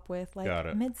grow up with,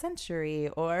 like mid-century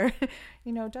or,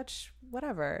 you know, Dutch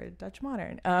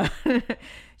modern.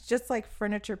 Just like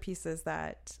furniture pieces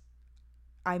that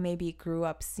I maybe grew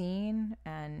up seeing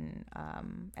and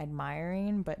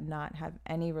admiring, but not have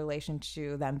any relation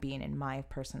to them being in my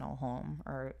personal home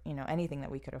or, you know, anything that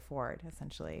we could afford,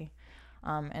 essentially.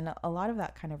 And a lot of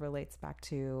that kind of relates back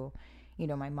to, you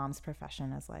know, my mom's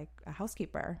profession as like a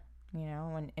housekeeper, you know,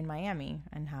 when in Miami,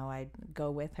 and how I'd go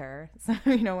with her. So,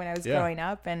 you know, when I was growing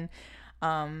up, and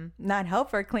not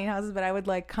help her clean houses, but I would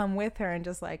like come with her and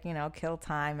just like, you know, kill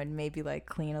time and maybe like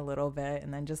clean a little bit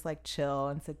and then just like chill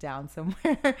and sit down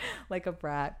somewhere like a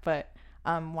brat. But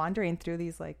wandering through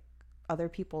these like other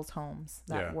people's homes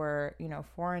that were, you know,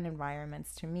 foreign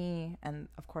environments to me. And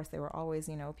of course they were always,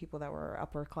 you know, people that were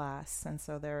upper class. And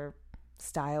so their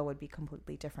style would be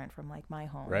completely different from like my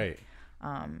home. Right.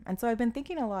 And so I've been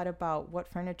thinking a lot about what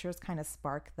furnitures kind of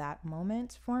spark that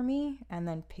moment for me, and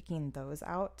then picking those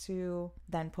out to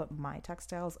then put my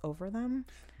textiles over them.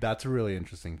 That's a really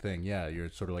interesting thing. Yeah,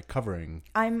 you're sort of like covering.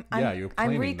 I'm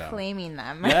reclaiming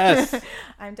them. Yes.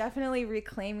 I'm definitely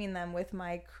reclaiming them with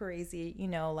my crazy, you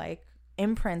know, like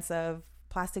imprints of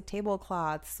plastic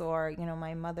tablecloths, or, you know,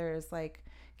 my mother's like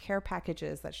care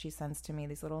packages that she sends to me,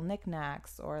 these little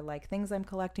knickknacks, or like things I'm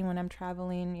collecting when I'm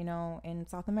traveling, you know, in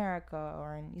South America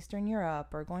or in Eastern Europe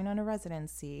or going on a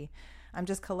residency. I'm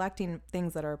just collecting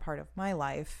things that are a part of my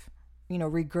life, you know,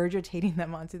 regurgitating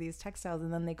them onto these textiles,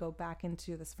 and then they go back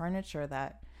into this furniture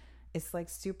that is like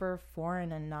super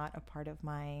foreign and not a part of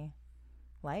my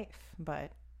life,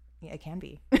 but yeah, it can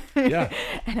be. Yeah.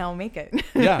 And I'll make it.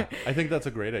 Yeah, I think that's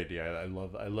a great idea. I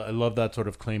love that sort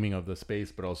of claiming of the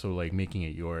space, but also like making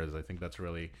it yours. I think that's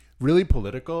really, really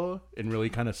political in really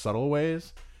kind of subtle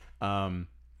ways. I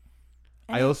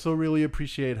also really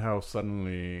appreciate how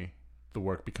suddenly the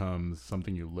work becomes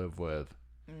something you live with.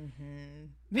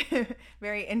 Mm-hmm.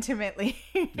 Very intimately.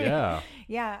 Yeah.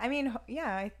 Yeah. I mean,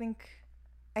 yeah, I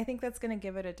think that's going to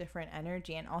give it a different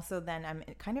energy. And also then I'm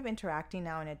kind of interacting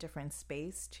now in a different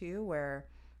space too, where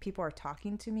people are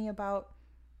talking to me about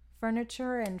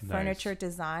furniture and furniture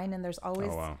design. And there's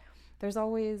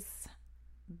always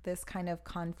this kind of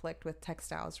conflict with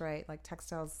textiles, right? Like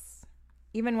textiles,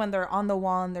 even when they're on the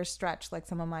wall and they're stretched, like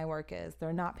some of my work is,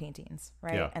 they're not paintings,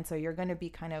 right? Yeah. And so you're going to be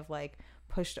kind of like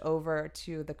pushed over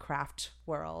to the craft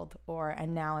world,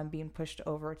 and now I'm being pushed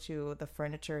over to the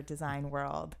furniture design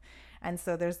world. And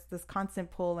so there's this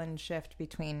constant pull and shift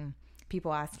between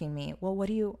people asking me, well, what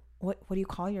do you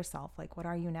call yourself? Like, what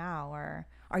are you now? Or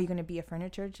are you going to be a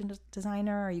furniture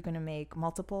designer? Are you going to make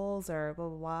multiples, or blah,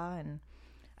 blah, blah? And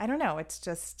I don't know. It's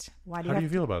just, how do you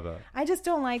feel about that? I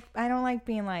don't like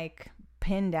being like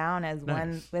pinned down as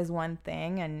one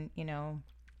thing. And, you know,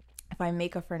 if if I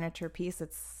make a furniture piece,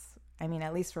 I mean,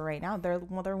 at least for right now, they're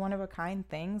one of a kind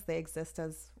things. They exist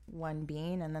as one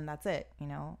being, and then that's it.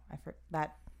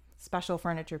 That special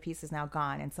furniture piece is now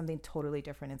gone, and something totally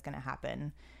different is going to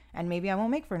happen. And maybe I won't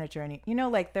make furniture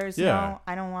there's I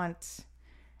don't want.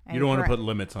 You don't want to put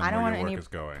limits on where your work is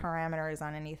going. Parameters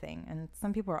on anything. And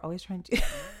some people are always trying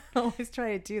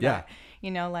to do that.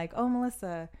 Like, oh,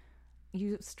 Melissa,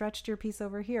 you stretched your piece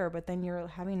over here, but then you're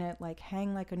having it like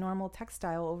hang like a normal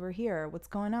textile over here. What's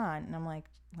going on? And I'm like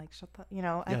shut the,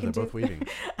 I can do both weaving.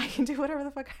 I can do whatever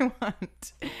the fuck I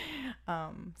want.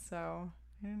 So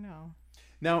I don't know.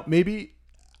 Now, maybe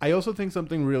I also think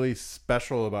something really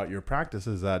special about your practice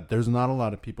is that there's not a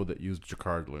lot of people that use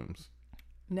jacquard looms.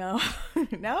 No,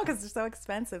 because they're so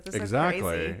expensive. They're exactly. So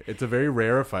crazy. It's a very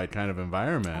rarefied kind of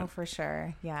environment. Oh, for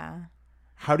sure. Yeah.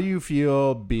 How do you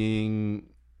feel being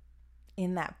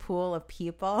in that pool of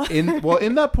people?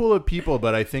 in that pool of people,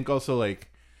 but I think also like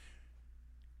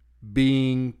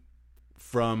being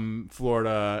from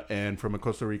Florida and from a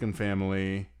Costa Rican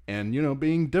family and,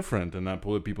 being different in that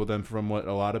pool of people than from what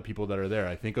a lot of people that are there.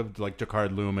 I think of like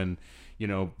jacquard loom and,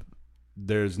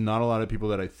 there's not a lot of people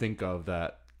that I think of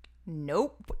that.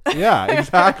 Nope. Yeah,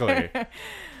 exactly.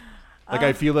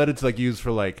 I feel that it's like used for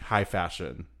like high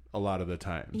fashion a lot of the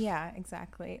times. Yeah,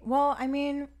 exactly. Well, I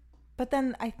mean, but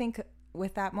then I think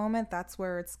with that moment, that's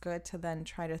where it's good to then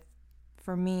try to,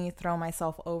 for me, throw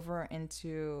myself over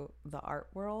into the art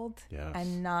world. Yes.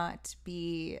 And not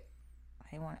be,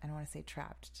 I don't want to say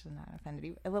trapped to not offend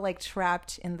you, but like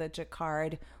trapped in the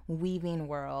jacquard weaving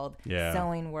world,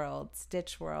 sewing world,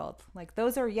 stitch world. Like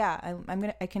those are,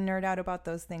 I can nerd out about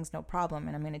those things, no problem.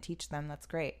 And I'm going to teach them. That's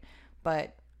great.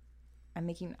 But I'm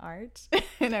making art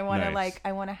and I want to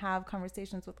I want to have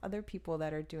conversations with other people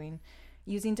that are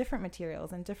using different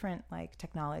materials and different like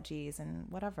technologies and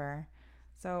whatever.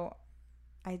 So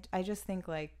I just think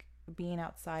like being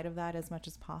outside of that as much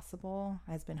as possible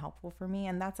has been helpful for me.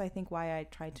 And that's, I think, why I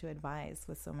tried to advise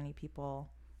with so many people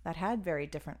that had very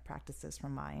different practices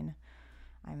from mine.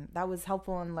 That was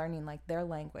helpful in learning like their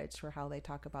language for how they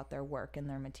talk about their work and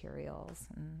their materials.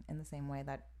 And in the same way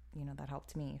that, that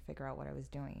helped me figure out what I was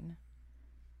doing.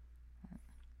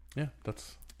 Yeah,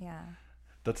 that's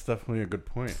definitely a good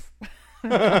point.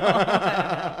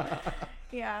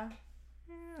 Yeah.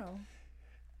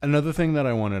 Another thing that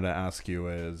I wanted to ask you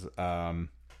is, I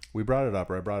brought it up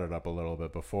a little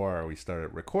bit before we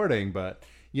started recording, but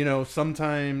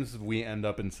sometimes we end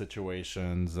up in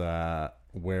situations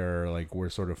where like we're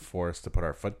sort of forced to put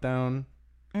our foot down.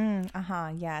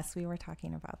 Yes, we were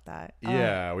talking about that.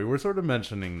 Yeah, we were sort of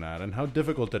mentioning that and how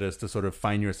difficult it is to sort of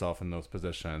find yourself in those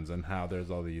positions and how there's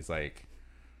all these like,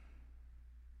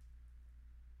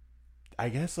 I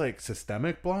guess like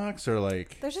systemic blocks or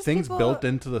like things built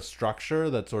into the structure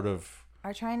that sort of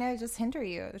are trying to just hinder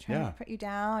you. They're trying to put you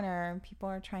down, or people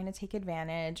are trying to take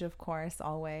advantage, of course,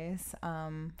 always.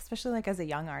 Especially like as a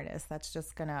young artist,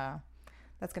 that's gonna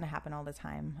happen all the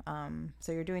time.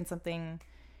 So you're doing something,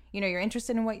 you're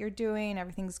interested in what you're doing,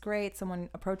 everything's great. Someone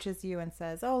approaches you and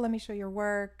says, "Oh, let me show your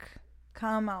work.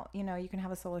 Come out, you can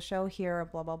have a solo show here,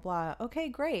 blah, blah, blah." Okay,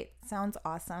 great. Sounds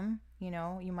awesome.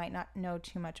 You might not know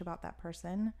too much about that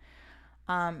person.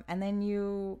 And then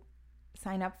you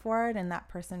sign up for it and that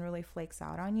person really flakes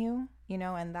out on you,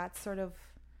 and that's sort of,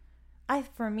 I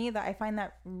find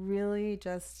that really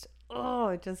just,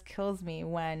 it just kills me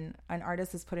when an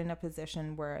artist is put in a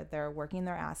position where they're working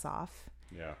their ass off.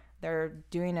 Yeah. They're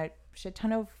doing a shit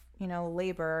ton of,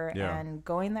 labor and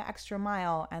going the extra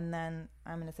mile. And then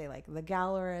I'm going to say like the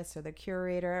gallerist or the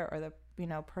curator or the,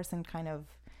 person kind of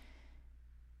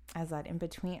as that in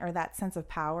between or that sense of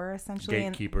power, essentially.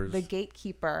 Gatekeepers. And the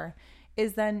gatekeeper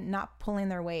is then not pulling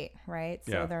their weight, right?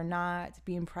 So they're not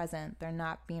being present. They're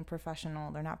not being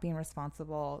professional. They're not being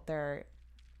responsible. They're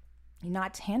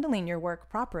not handling your work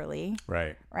properly.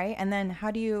 Right. Right. And then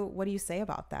what do you say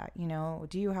about that?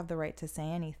 Do you have the right to say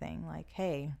anything like,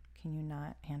 hey, can you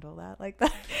not handle that like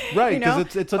that? Right,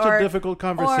 because it's such a difficult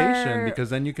conversation because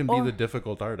then you can be the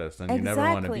difficult artist and you never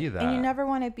want to be that. And you never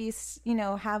want to be,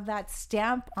 have that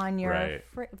stamp on your,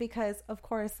 because of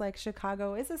course, like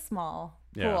Chicago is a small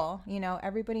pool,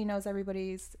 everybody knows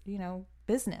everybody's,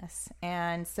 business.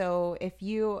 And so if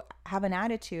you have an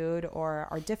attitude or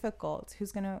are difficult,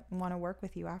 who's going to want to work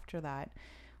with you after that?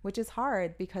 Which is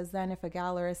hard because then if a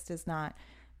gallerist is not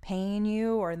paying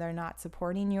you or they're not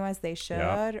supporting you as they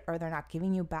should or they're not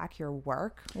giving you back your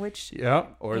work, which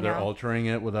or they're altering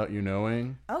it without you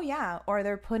knowing, or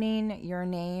they're putting your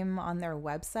name on their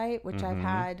website, which I've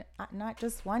had not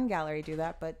just one gallery do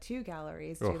that but two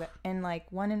galleries do that, and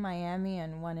like one in Miami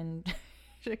and one in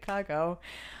Chicago.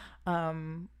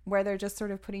 where they're just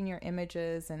sort of putting your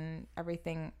images and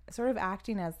everything, sort of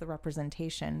acting as the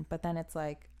representation. But then it's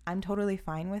like, I'm totally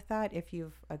fine with that if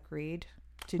you've agreed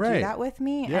to do that with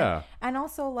me. Yeah. And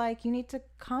also, like, you need to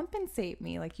compensate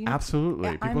me. Like, you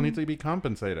absolutely. People need to be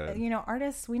compensated. You know,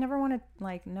 artists, we never want to,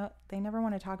 like, no, they never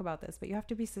want to talk about this, but you have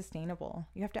to be sustainable.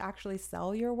 You have to actually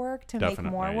sell your work to make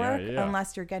more work,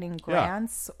 unless you're getting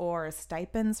grants or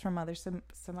stipends from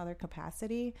some other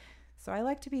capacity. So I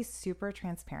like to be super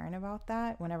transparent about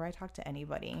that whenever I talk to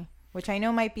anybody, which I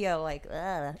know might be a like,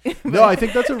 No, I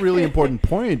think that's a really important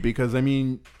point, because I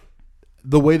mean,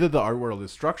 the way that the art world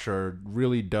is structured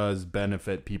really does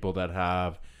benefit people that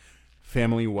have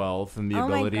family wealth and the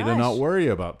ability to not worry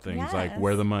about things like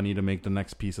where the money to make the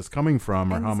next piece is coming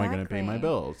from, or how am I going to pay my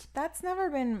bills. That's never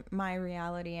been my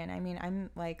reality. And I mean, I'm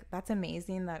like, that's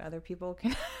amazing that other people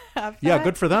can have that. Yeah,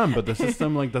 good for them. But the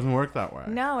system like doesn't work that way.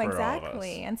 No,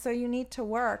 exactly. And so you need to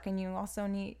work, and you also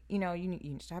need, you know, you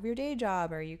need to have your day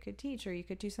job, or you could teach, or you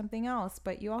could do something else.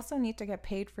 But you also need to get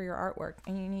paid for your artwork,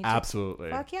 and you need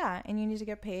absolutely. Fuck yeah. And you need to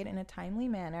get paid in a timely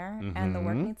manner, and the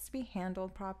work needs to be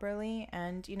handled properly.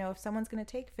 And, you know, if someone's going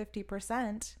to take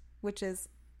 50%, which is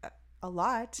a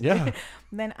lot,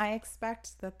 then I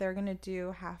expect that they're going to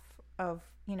do half of,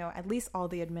 you know, at least all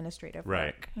the administrative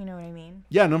work. You know what I mean?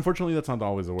 Yeah, and unfortunately that's not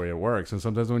always the way it works. And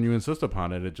sometimes when you insist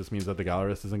upon it, it just means that the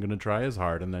gallerist isn't going to try as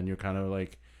hard, and then you're kind of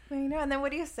like, I know. And then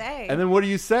what do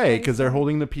you say? Because they're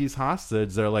holding the piece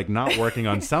hostage. They're like not working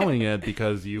on selling it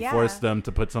because you forced them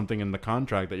to put something in the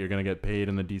contract that you're going to get paid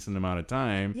in a decent amount of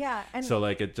time. Yeah. And so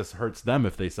like it just hurts them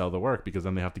if they sell the work, because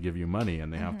then they have to give you money,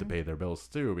 and they have to pay their bills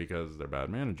too, because they're bad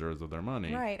managers of their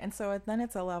money. Right. And so then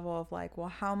it's a level of like, well,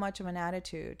 how much of an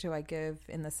attitude do I give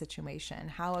in the situation?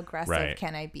 How aggressive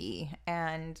can I be?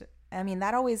 And I mean,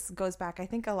 that always goes back, I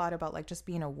think, a lot about like just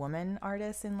being a woman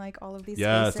artist in like all of these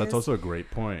spaces. That's also a great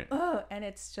point. And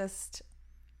it's just,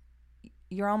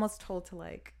 you're almost told to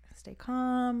like stay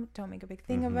calm, don't make a big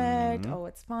thing of it. Oh,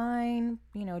 it's fine.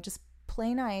 You know, just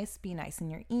play nice, be nice in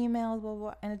your emails, blah, blah,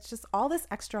 blah. And it's just all this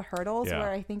extra hurdles where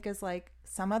I think is like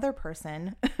some other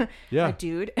person, a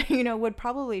dude, you know, would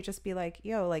probably just be like,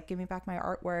 yo, like, give me back my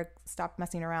artwork, stop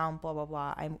messing around, blah, blah,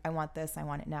 blah. I want this, I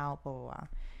want it now, blah, blah, blah.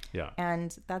 Yeah.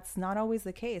 And that's not always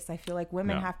the case. I feel like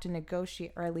women have to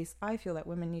negotiate, or at least I feel that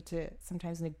women need to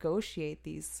sometimes negotiate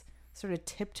these sort of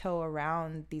tiptoe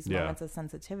around these moments of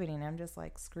sensitivity. And I'm just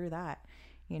like, screw that.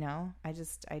 You know, I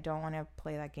don't want to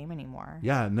play that game anymore.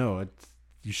 Yeah, no,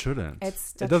 you shouldn't. It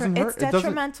doesn't hurt. It's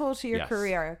detrimental to your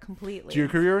career completely. To your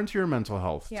career and to your mental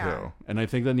health too. And I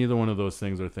think that neither one of those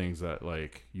things are things that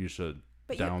like you should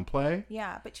downplay.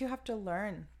 But you have to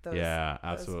learn those,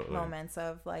 those moments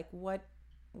of like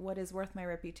what is worth my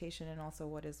reputation, and also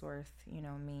what is worth, you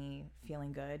know, me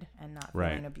feeling good and not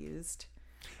feeling abused.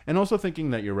 And also thinking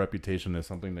that your reputation is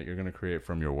something that you're going to create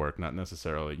from your work, not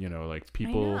necessarily, you know, like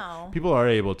people are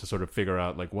able to sort of figure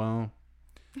out like, well,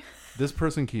 this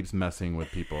person keeps messing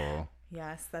with people.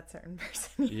 Yes, that certain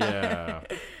person. Yeah.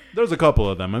 There's a couple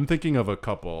of them. I'm thinking of a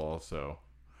couple also.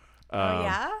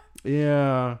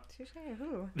 Yeah.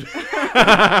 Who?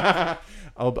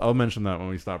 I'll mention that when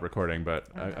we stop recording, but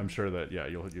I'm sure that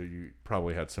you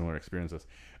probably had similar experiences.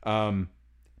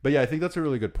 But yeah, I think that's a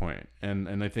really good point,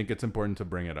 and I think it's important to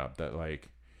bring it up that like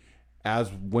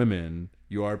as women,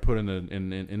 you are put in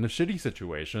a shitty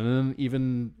situation, and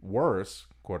even worse,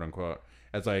 quote unquote,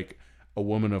 as like a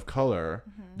woman of color,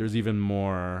 there's even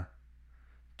more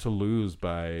to lose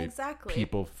by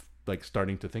people like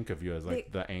starting to think of you as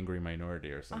like the angry minority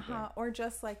or something. Or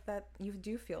just like that you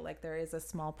do feel like there is a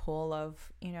small pool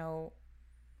of, you know,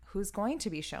 who's going to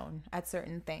be shown at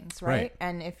certain things, right?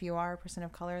 And if you are a person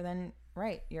of color, then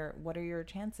what are your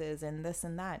chances and this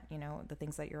and that, you know, the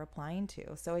things that you're applying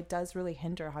to. So it does really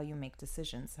hinder how you make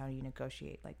decisions, how you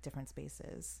negotiate like different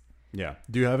spaces. Yeah.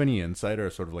 Do you have any insight or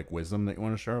sort of like wisdom that you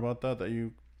want to share about that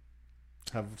you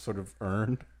have sort of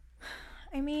earned?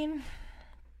 I mean,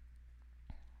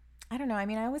 I don't know. I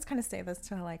mean, I always kind of say this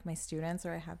to like my students,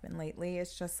 or I have been lately.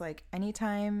 It's just like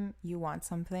anytime you want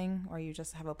something or you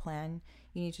just have a plan,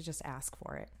 you need to just ask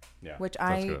for it. Yeah, which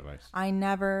that's good advice. I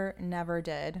never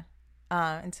did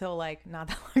until like not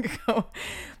that long ago.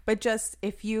 But just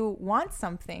if you want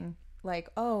something, like,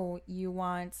 oh, you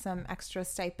want some extra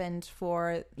stipend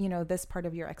for, you know, this part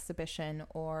of your exhibition,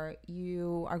 or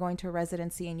you are going to a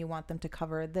residency and you want them to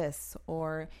cover this,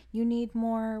 or you need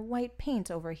more white paint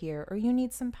over here, or you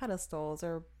need some pedestals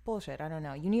or bullshit. I don't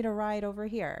know. You need a ride over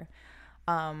here.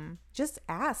 Just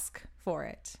ask for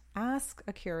it. Ask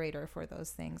a curator for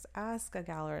those things. Ask a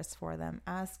gallerist for them.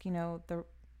 Ask, you know, the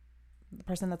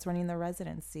person that's running the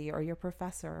residency, or your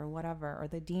professor or whatever, or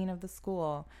the dean of the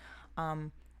school.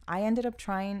 I ended up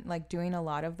trying, like, doing a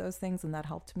lot of those things, and that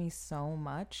helped me so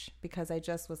much because I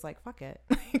just was like, fuck it.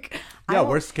 Like, yeah,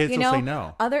 worst case, they'll say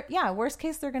no. Worst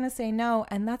case, they're going to say no,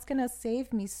 and that's going to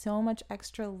save me so much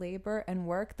extra labor and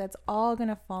work that's all going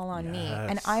to fall on me.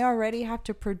 And I already have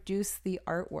to produce the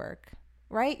artwork.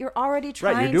 Right? You're already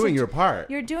trying Right, you're doing your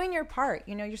part. You're doing your part.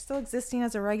 You know, you're still existing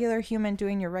as a regular human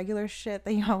doing your regular shit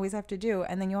that you always have to do.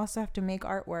 And then you also have to make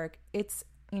artwork. It's,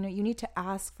 you know, you need to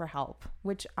ask for help,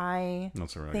 which I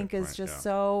think is just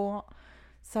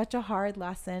such a hard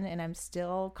lesson. And I'm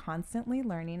still constantly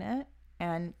learning it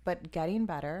but getting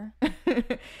better.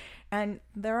 And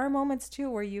there are moments too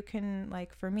where you can,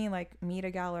 like, for me, like, meet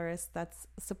a gallerist that's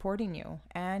supporting you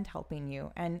and helping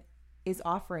you and is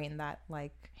offering that,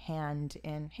 like, hand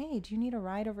in, hey, do you need a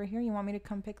ride over here? You want me to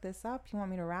come pick this up? You want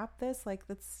me to wrap this? Like,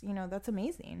 that's, you know, that's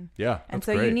amazing. Yeah. And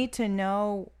so you need to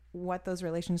know what those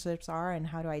relationships are and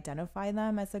how to identify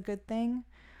them as a good thing.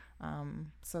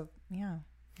 So, yeah.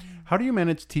 How do you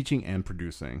manage teaching and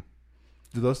producing?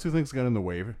 Do those two things get in the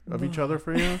way of each other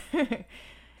for you?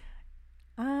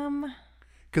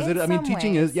 Because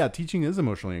teaching is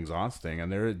emotionally exhausting,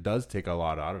 and it does take a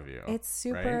lot out of you. It's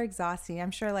super exhausting.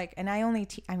 I'm sure, like, and I only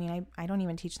I don't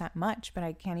even teach that much, but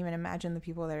I can't even imagine the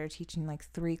people that are teaching like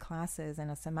 3 classes in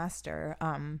a semester.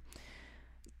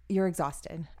 You're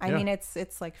exhausted. I mean, it's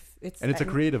a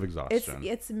creative exhaustion.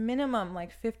 It's minimum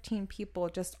like 15 people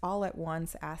just all at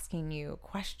once asking you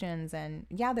questions, and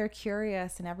yeah, they're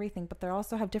curious and everything, but they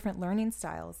also have different learning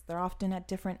styles. They're often at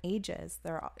different ages.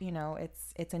 They're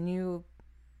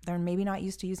maybe not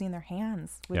used to using their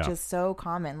hands, which is so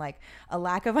common. Like, a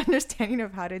lack of understanding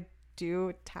of how to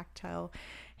do tactile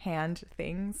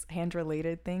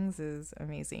hand-related things is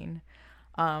amazing.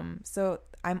 So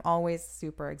I'm always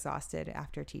super exhausted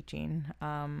after teaching,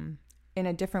 in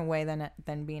a different way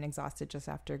than being exhausted just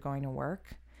after going to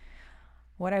work.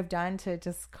 What I've done to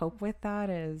just cope with that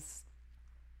is,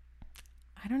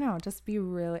 I don't know,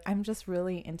 I'm just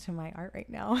really into my art right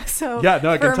now. So yeah,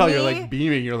 no, I can tell you're like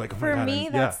beaming. You're like, oh my God. For me,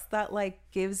 that like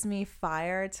gives me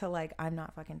fire to, like, I'm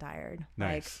not fucking tired.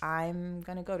 Nice. Like, I'm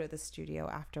going to go to the studio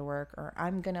after work, or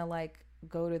I'm going to, like,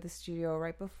 go to the studio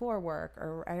right before work,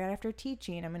 or right after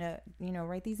teaching. I'm going to, you know,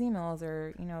 write these emails,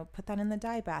 or, you know, put that in the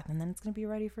dye bath, and then it's going to be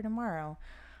ready for tomorrow.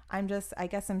 I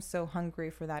guess I'm so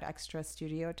hungry for that extra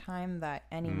studio time that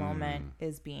any moment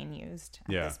is being used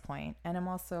at this point. And I'm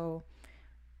also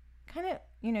kind of,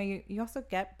 you know, you also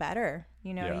get better,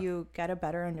 you know, you get a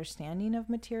better understanding of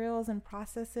materials and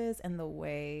processes and the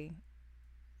way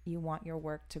you want your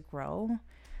work to grow,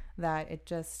 that it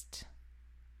just,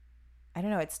 I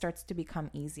don't know, it starts to become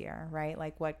easier, right?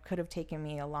 Like, what could have taken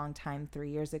me a long time 3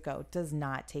 years ago does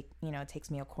not take, you know, it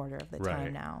takes me a quarter of the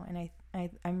time now. And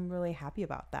I'm really happy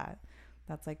about that.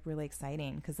 That's, like, really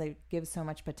exciting because it gives so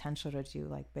much potential to do,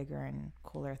 like, bigger and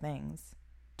cooler things.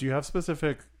 Do you have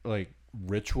specific, like,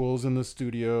 rituals in the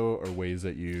studio or ways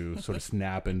that you sort of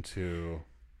snap into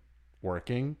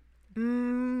working?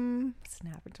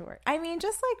 Snap into work. I mean,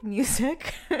 just like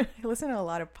music. I listen to a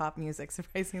lot of pop music,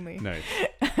 surprisingly. Nice.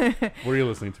 What are you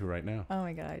listening to right now? Oh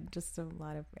my God, just a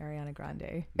lot of Ariana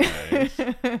Grande. Nice.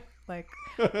 Like,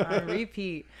 on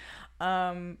repeat.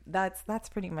 That's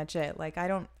pretty much it. Like, I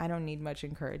don't need much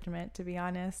encouragement, to be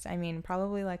honest. I mean,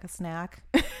 probably like a snack,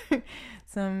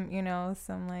 some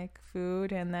like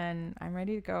food, and then I'm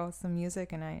ready to go. Some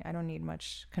music, and I don't need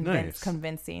much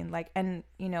convincing. Like, and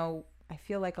you know, I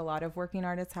feel like a lot of working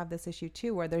artists have this issue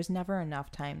too, where there's never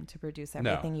enough time to produce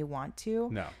everything you want to.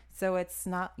 No. So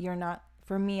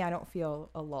for me, I don't feel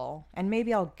a lull. And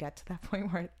maybe I'll get to that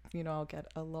point where, you know, I'll get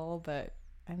a lull, but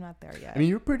I'm not there yet. I mean,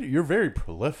 you're very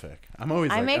prolific. I'm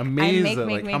always amazed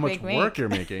at how much work you're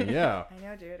making. Yeah. I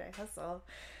know, dude. I hustle.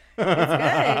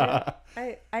 It's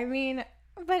good. I mean,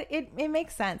 but it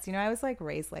makes sense. You know, I was like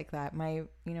raised like that. My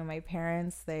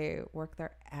parents, they work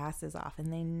their asses off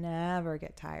and they never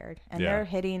get tired. And they're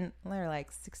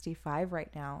like 65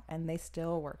 right now, and they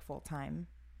still work full time,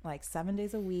 like 7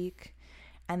 days a week.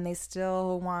 And they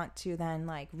still want to then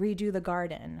like redo the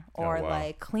garden or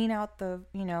like clean out the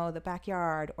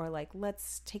backyard, or like,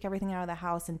 let's take everything out of the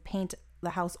house and paint the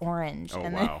house orange. So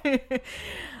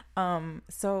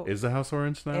is the house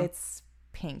orange now? It's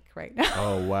pink right now.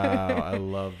 Oh wow, I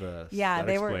love this. Yeah, that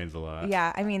explains a lot.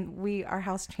 Yeah, I mean, our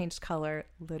house changed color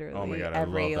literally God,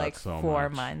 every like so 4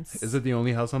 months. Is it the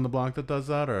only house on the block that does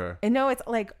that, or? No,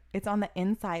 it's on the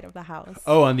inside of the house.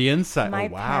 Oh, on the inside. My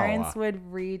parents would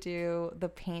redo the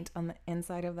paint on the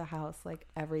inside of the house like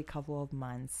every couple of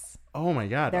months. Oh my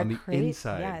God, on the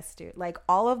inside. Yes, dude. Like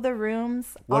all of the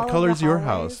rooms. What color is your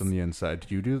house on the inside?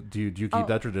 Do you keep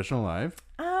that tradition alive?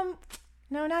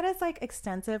 No, not as like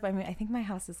extensive. I mean, I think my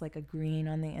house is like a green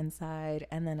on the inside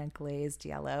and then a glazed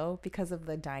yellow because of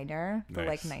the diner, the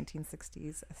like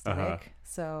 1960s aesthetic.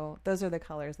 So those are the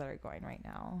colors that are going right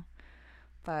now.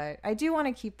 But I do want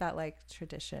to keep that like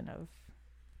tradition of,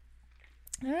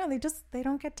 I don't know, they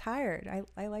don't get tired.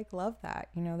 I like love that.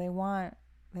 You know, they want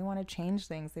to change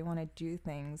things. They want to do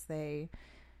things.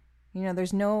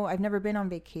 I've never been on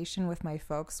vacation with my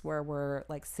folks where we're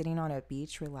like sitting on a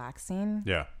beach relaxing.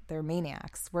 Yeah. They're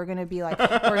maniacs. We're going to be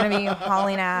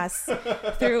hauling ass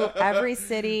through every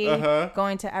city,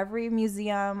 going to every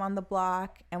museum on the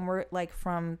block. And we're like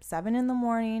from 7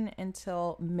 a.m.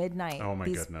 until midnight. Oh my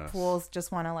These goodness. fools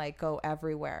just want to like go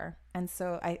everywhere. And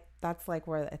so that's like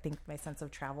where I think my sense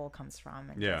of travel comes from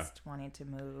and just wanting to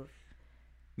move.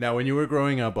 Now, when you were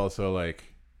growing up also,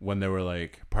 like when there were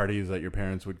like parties that your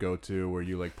parents would go to, were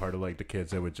you like part of like the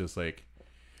kids that would just like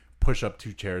push up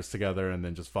 2 chairs together and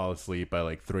then just fall asleep by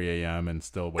like 3 a.m. and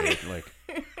still wait like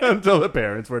until the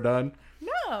parents were done?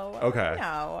 No. Okay.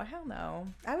 No, hell no.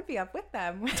 I would be up with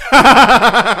them.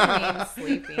 I mean,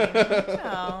 sleeping.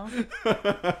 No.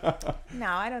 No,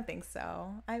 I don't think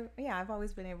so. I've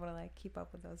always been able to like keep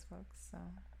up with those folks, so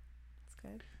it's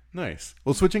good. Nice.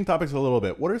 Well, switching topics a little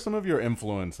bit, what are some of your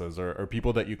influences or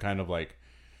people that you kind of like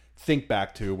think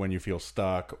back to when you feel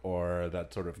stuck or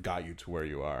that sort of got you to where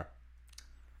you are?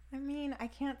 I mean, I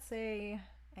can't say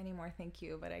any more thank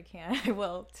you, but I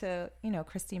will to,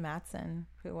 Christy Mattson,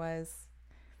 who was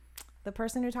the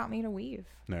person who taught me to weave.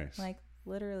 Nice. Like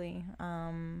literally,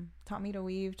 taught me to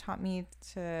weave, taught me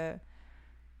to,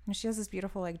 she has this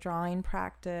beautiful like drawing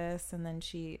practice, and then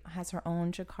she has her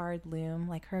own jacquard loom,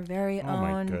 like her very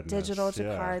own digital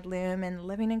jacquard loom, and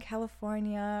living in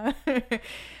California.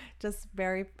 Just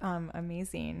very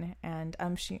amazing. And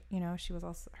she was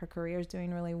also, her career is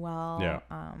doing really well. Yeah.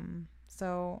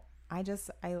 So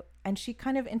and she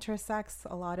kind of intersects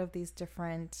a lot of these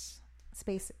different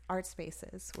art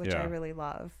spaces, which I really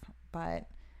love.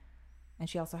 And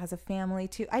she also has a family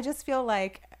too. I just feel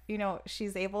like,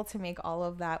 she's able to make all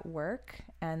of that work,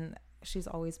 and she's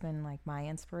always been like my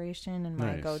inspiration and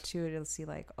my go-to to see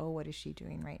like, oh, what is she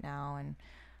doing right now and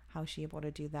how is she able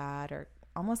to do that, or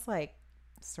almost like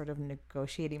sort of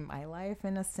negotiating my life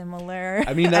in a similar.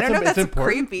 I mean, that's I don't know if that's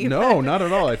important. Creepy. No, not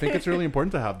at all. I think it's really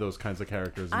important to have those kinds of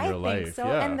characters in your life. I think so,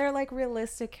 and they're like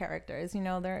realistic characters.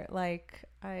 They're like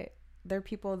they're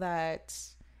people that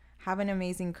have an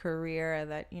amazing career,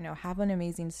 that have an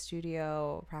amazing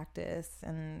studio practice,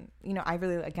 and I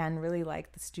really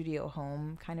like the studio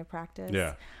home kind of practice.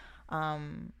 Yeah.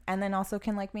 And then also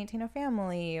can like maintain a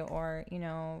family, or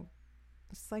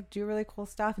just like do really cool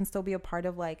stuff and still be a part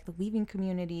of like the weaving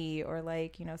community, or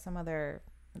like some other,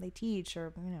 they teach,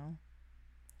 or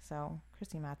so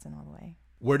Christy Mattson all the way.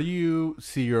 Where do you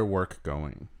see your work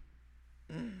going?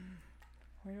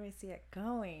 Where do I see it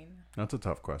going? That's a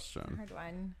tough question. Hard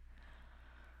one.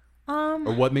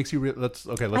 Or what makes you let's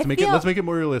make it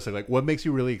more realistic. Like, what makes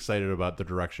you really excited about the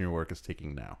direction your work is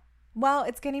taking now? Well,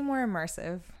 it's getting more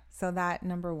immersive, so that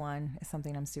number one is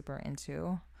something I'm super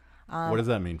into. What does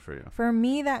that mean for you? For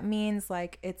me, that means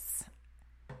like it's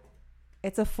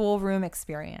a full room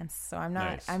experience. So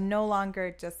I'm no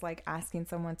longer just like asking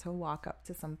someone to walk up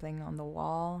to something on the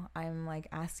wall. I'm like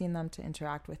asking them to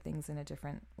interact with things in a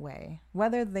different way.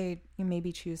 Whether they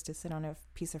maybe choose to sit on a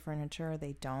piece of furniture or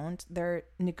they don't, they're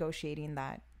negotiating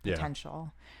that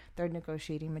potential. They're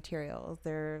negotiating materials.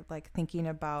 They're like thinking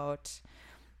about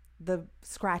the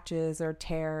scratches or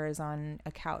tears on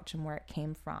a couch and where it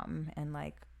came from, and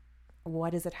like,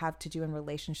 what does it have to do in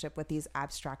relationship with these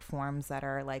abstract forms that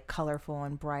are like colorful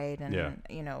and bright and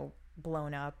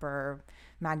blown up or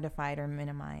magnified or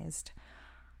minimized.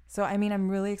 So I mean, I'm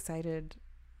really excited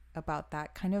about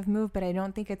that kind of move, but I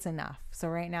don't think it's enough. So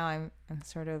right now I'm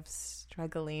sort of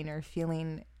struggling or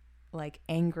feeling like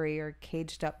angry or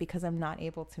caged up because I'm not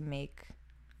able to make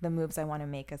the moves I want to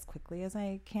make as quickly as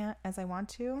I want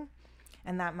to.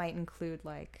 And that might include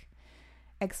like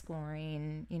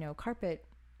exploring, carpet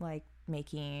like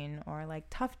making, or like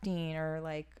tufting, or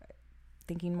like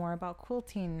thinking more about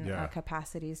quilting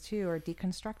capacities too, or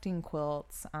deconstructing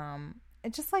quilts.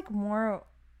 It's just like more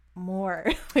more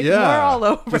all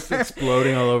over, just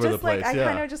exploding all over the place. I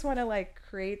kind of just want to like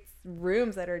create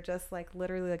rooms that are just like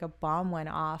literally like a bomb went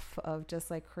off of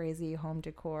just like crazy home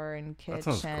decor and kitchen.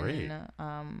 That sounds great.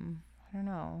 I don't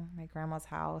know, my grandma's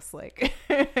house, like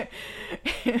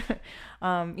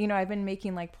I've been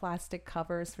making like plastic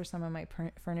covers for some of my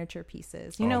furniture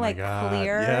pieces, like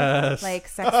clear, like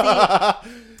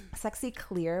sexy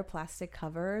clear plastic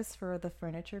covers for the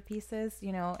furniture pieces,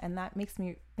 and that makes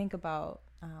me think about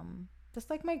just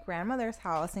like my grandmother's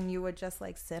house, and you would just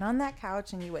like sit on that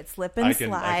couch and you would slip and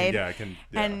slide. I can.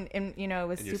 Yeah. And you know, it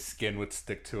was and your skin would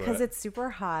stick to it because it's super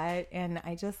hot, and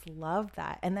I just love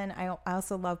that. And then I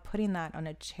also love putting that on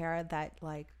a chair that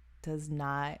like does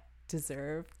not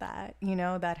deserve that, you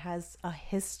know, that has a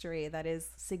history that is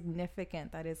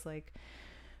significant, that is like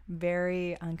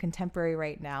very contemporary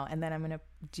right now, and then I'm gonna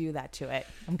do that to it.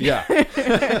 Yeah.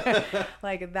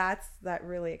 Like that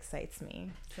really excites me.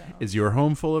 So. Is your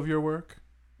home full of your work?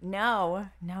 No.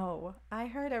 I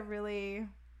heard who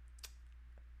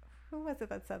was it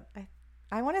that said,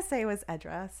 I want to say it was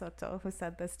Edra Soto who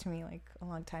said this to me like a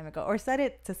long time ago, or said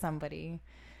it to somebody.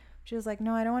 She was like,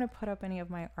 no, I don't want to put up any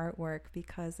of my artwork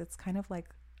because it's kind of like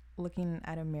looking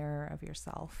at a mirror of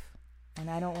yourself, and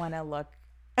I don't want to look.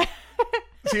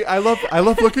 See, I love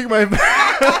looking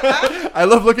I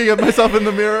love looking at myself in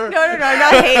the mirror. No, I'm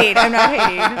not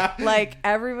hating. Like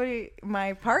everybody,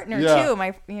 my partner too,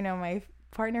 my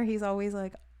partner, he's always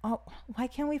like, oh, why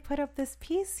can't we put up this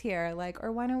piece here? Like,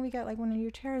 or why don't we get like one of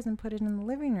your chairs and put it in the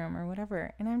living room or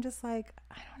whatever? And I'm just like,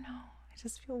 I don't know. I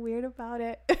just feel weird about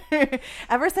it.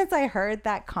 Ever since I heard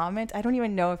that comment, I don't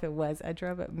even know if it was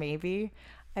Edra, but maybe.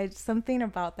 Something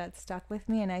about that stuck with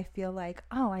me, and I feel like,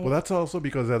 well, that's also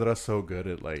because Edra's so good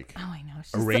at like I know,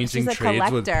 arranging she's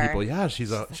trades with people. Yeah,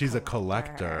 she's a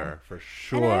collector for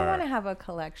sure. And I want to have a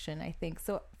collection, I think.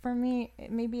 So for me,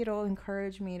 maybe it'll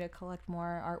encourage me to collect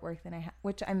more artwork than I have,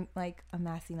 which I'm like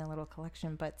amassing a little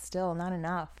collection, but still not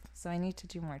enough. So I need to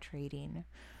do more trading.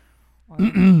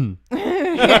 No,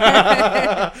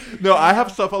 I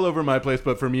have stuff all over my place,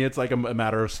 but for me it's like a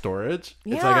matter of storage.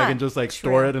 Yeah, it's like I can just like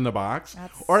store it in the box,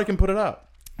 or I can put it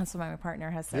up. That's what my partner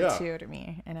has said too to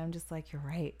me, and I'm just like, you're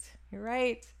right.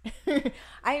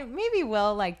 I maybe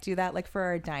will like do that like for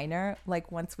our diner,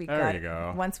 like once we got our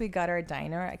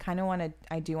diner.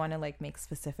 I do want to like make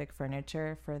specific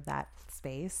furniture for that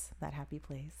space, that happy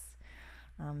place.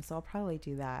 So I'll probably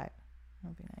do that.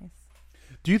 That'll be nice.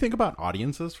 Do you think about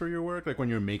audiences for your work? Like when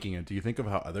you're making it, do you think of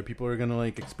how other people are going to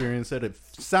like experience it? It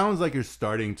sounds like you're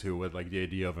starting to with like the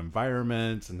idea of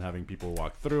environments and having people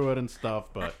walk through it and stuff,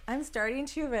 but I'm starting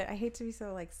to, but I hate to be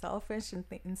so like selfish and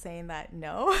saying that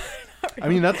no. I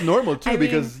mean, that's normal too,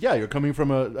 because you're coming from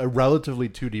a relatively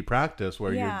 2D practice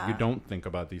where you don't think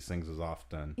about these things as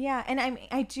often. Yeah. And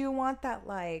I do want that,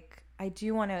 like, I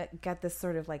do want to get this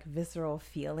sort of like visceral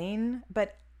feeling,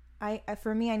 but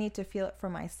for me, I need to feel it for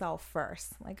myself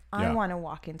first. Like I want to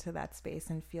walk into that space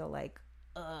and feel like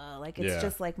it's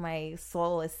just like my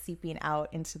soul is seeping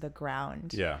out into the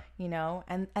ground. Yeah. You know,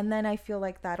 and then I feel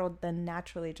like that'll then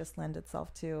naturally just lend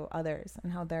itself to others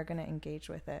and how they're going to engage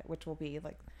with it, which will be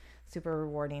like super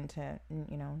rewarding to,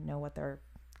 you know what they're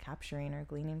capturing or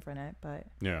gleaning from it. But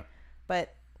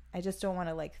I just don't want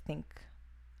to like think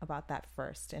about that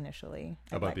first initially.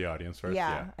 About the audience first?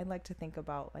 Yeah. I'd like to think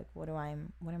about like, what am I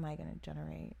going to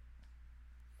generate?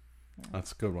 Yeah.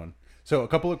 That's a good one. So a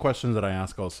couple of questions that I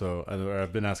ask also,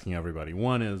 I've been asking everybody.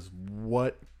 One is,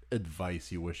 what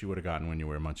advice you wish you would have gotten when you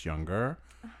were much younger?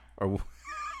 Or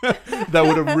that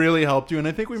would have really helped you? And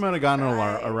I think we might have gotten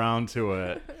around to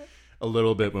it a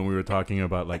little bit when we were talking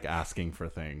about like asking for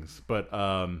things. But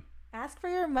ask for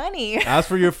your money. Ask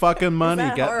for your fucking money.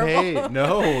 Get horrible? Paid.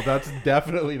 No, that's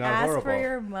definitely not horrible. Ask for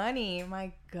your money.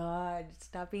 My God,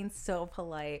 stop being so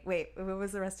polite. Wait, what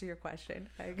was the rest of your question?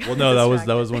 Well, no,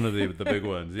 that was one of the big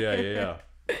ones. Yeah.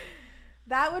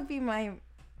 That would be my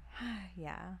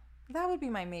that would be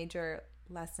my major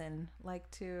lesson. Like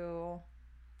to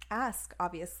ask,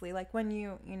 obviously, like when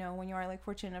you are like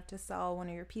fortunate enough to sell one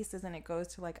of your pieces and it goes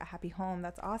to like a happy home,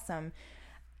 that's awesome.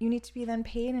 You need to be then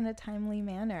paid in a timely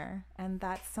manner. And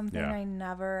that's something I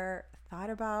never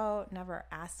thought about, never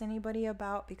asked anybody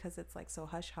about, because it's like so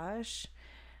hush hush.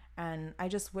 And I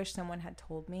just wish someone had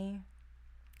told me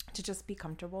to just be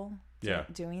comfortable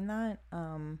doing that.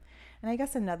 And I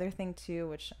guess another thing too,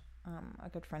 which a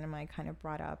good friend of mine kind of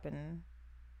brought up and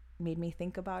made me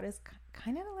think about, is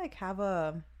kind of like have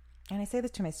and I say this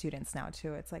to my students now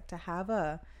too, it's like to have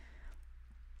a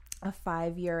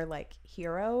 5-year like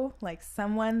hero, like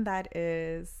someone that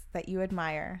you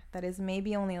admire, that is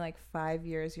maybe only like 5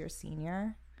 years your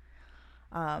senior,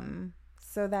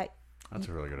 so that that's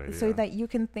a really good idea. So that you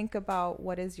can think about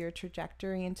what is your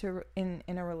trajectory in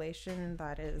a relation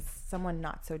that is someone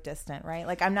not so distant, right?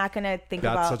 Like I'm not gonna think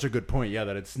about. That's such a good point. Yeah,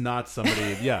 that it's not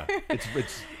somebody. Yeah, it's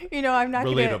I'm not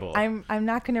relatable. I'm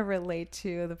not gonna relate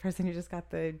to the person who just got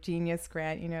the Genius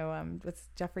Grant. What's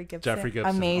Jeffrey Gibson?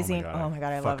 Amazing. Oh my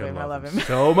god, I love him. I love him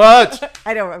so much.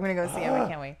 I know. I'm gonna go see him. I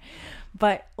can't wait.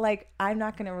 But like, I'm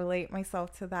not going to relate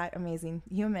myself to that amazing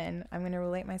human. I'm going to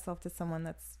relate myself to someone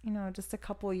that's, you know, just a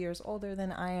couple years older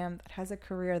than I am, that has a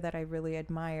career that I really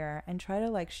admire, and try to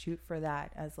like shoot for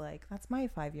that as like, that's my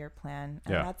 5-year plan.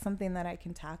 And that's something that I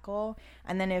can tackle.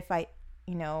 And then if I,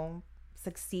 you know,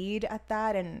 succeed at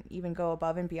that and even go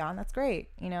above and beyond, that's great.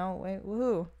 You know,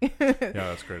 woohoo. Yeah,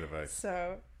 that's great advice.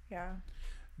 So, yeah.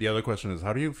 The other question is,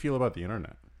 how do you feel about the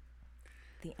internet?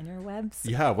 The interwebs?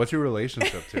 Yeah, what's your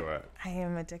relationship to it? I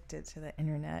am addicted to the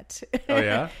internet. Oh,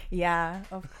 yeah? Yeah,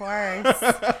 of course.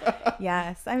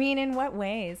 Yes. I mean, in what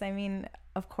ways? I mean,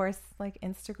 of course, like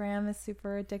Instagram is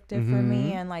super addictive for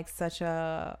me, and like such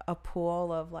a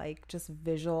pool of like just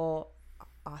visual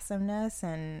awesomeness.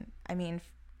 And I mean,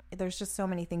 there's just so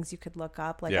many things you could look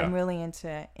up. Like I'm really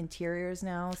into interiors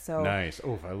now. So nice.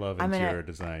 Oh, I love interior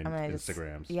design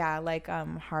Instagrams. Like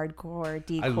hardcore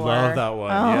decor. I love that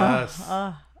one. Yes.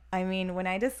 I mean, when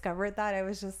I discovered that, I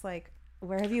was just like,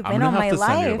 where have you been I'm on my have to life?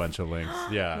 Send you a bunch of links.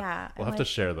 Yeah. Yeah. We'll have to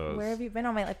share those. Where have you been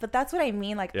on my life? But that's what I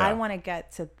mean. Like I want to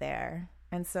get to there.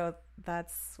 And so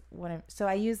that's what so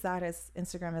I use that as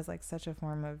Instagram as like such a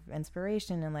form of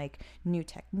inspiration and like new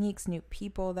techniques, new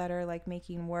people that are like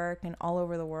making work and all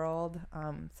over the world.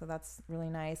 So that's really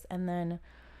nice. And then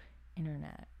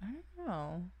internet, I don't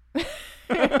know.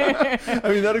 I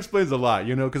mean, that explains a lot,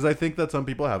 you know, because I think that some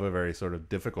people have a very sort of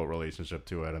difficult relationship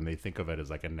to it, and they think of it as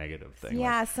like a negative thing.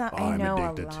 Yeah, like, I know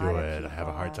I'm addicted to it. I have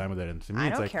a hard time with it. And to me, I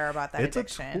don't care about that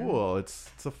addiction. It's a tool. It's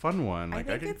a fun one. Like,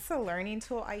 I think it's a learning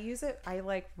tool. I use it. I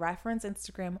like reference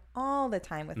Instagram all the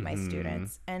time with my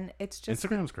students, and it's just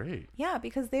Instagram's great. Yeah,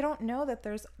 because they don't know that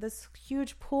there's this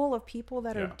huge pool of people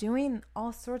that are doing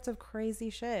all sorts of crazy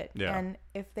shit, and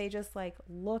if they just like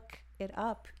look it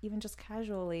up, even just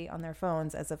casually on their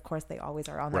phones, as of course they always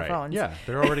are on their phones. Yeah,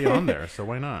 they're already on there, so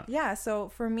why not? Yeah, so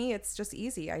for me, it's just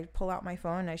easy. I pull out my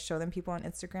phone, I show them people on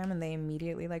Instagram, and they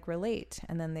immediately like relate,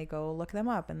 and then they go look them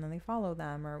up, and then they follow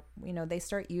them, or you know, they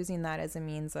start using that as a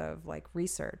means of like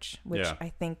research, which I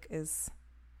think is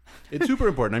it's super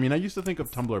important. I mean, I used to think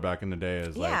of Tumblr back in the day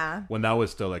as like when that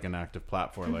was still like an active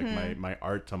platform, like my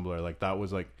art Tumblr, like that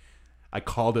was like, I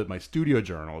called it my studio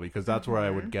journal, because that's where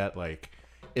I would get like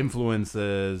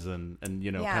influences and you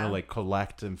know, kind of like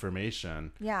collect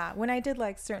information. Yeah, when I did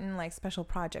like certain like special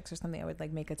projects or something, I would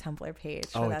like make a Tumblr page.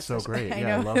 Oh, it's so great.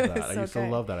 Yeah, I love that. I used to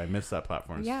love that. I miss that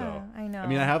platform still. I know. I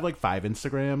mean, I have like 5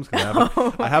 Instagrams.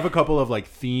 I have a couple of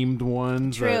like themed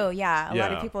ones. True. A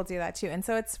lot of people do that too, and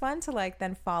so it's fun to like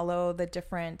then follow the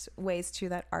different ways to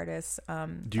that artist.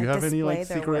 Do you have any like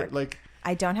secret like?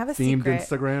 I don't have a themed secret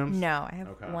Instagrams? No, I have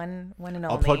one and only.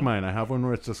 I'll plug mine. I have one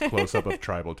where it's just close up of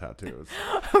tribal tattoos.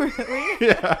 Really?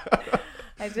 Yeah.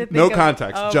 I did think no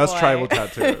context, just tribal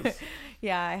tattoos.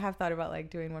 Yeah, I have thought about like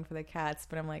doing one for the cats,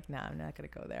 but I'm like, nah, I'm not gonna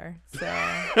go there. So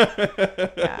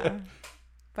yeah.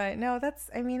 But no,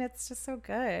 it's just so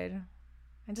good.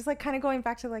 And just like kind of going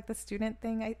back to like the student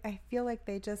thing, I feel like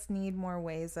they just need more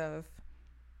ways of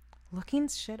looking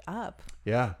shit up.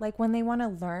 Yeah. Like when they want to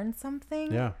learn something.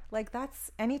 Yeah. Like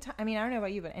that's anytime. I mean, I don't know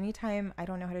about you, but anytime I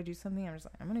don't know how to do something, I'm just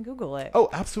like, I'm going to Google it. Oh,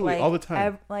 absolutely. Like, all the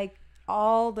time.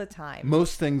 All the time.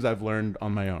 Most things I've learned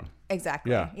on my own.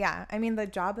 Exactly. Yeah. I mean, the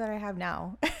job that I have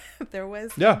now,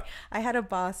 I had a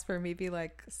boss for maybe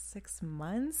like 6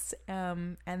 months.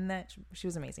 And then she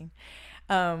was amazing.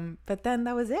 But then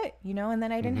that was it, you know, and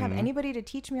then I didn't have anybody to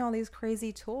teach me all these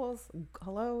crazy tools.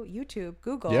 Hello, YouTube,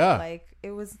 Google. Yeah. Like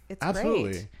it's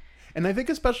absolutely great. And I think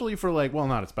especially for like, well,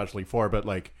 not especially for, but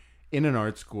like in an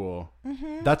art school,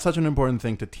 that's such an important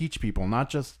thing to teach people, not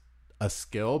just a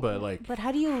skill, but like, but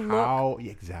how do you look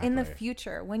in the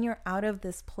future when you're out of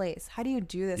this place? How do you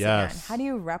do this again? How do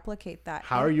you replicate that?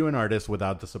 How are you an artist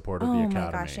without the support of the academy? Oh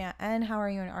my gosh, yeah. And how are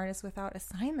you an artist without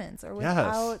assignments or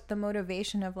without the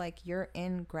motivation of like you're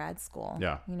in grad school?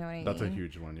 Yeah, you know what I mean? That's a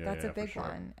huge one. Yeah, that's a big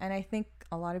one. And I think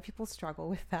a lot of people struggle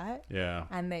with that. Yeah,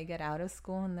 and they get out of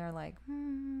school and they're like,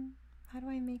 how do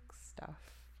I make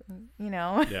stuff? You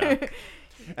know? Yeah.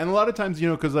 And a lot of times, you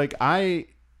know, because like I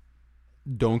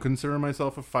don't consider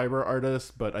myself a fiber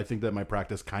artist, but I think that my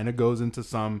practice kind of goes into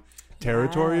some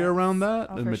territory around that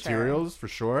and materials for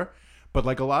sure. But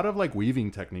like a lot of like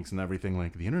weaving techniques and everything,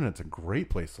 like the internet's a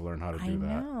great place to learn how to do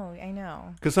that. I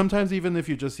know. Because sometimes even if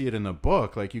you just see it in a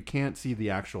book, like you can't see the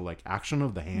actual like action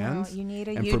of the hands. No, you need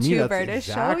a YouTuber to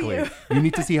show you. You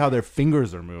need to see how their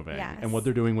fingers are moving and what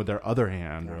they're doing with their other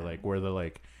hand, or like where they're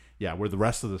like, Yeah, where the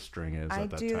rest of the string is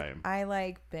at that time. I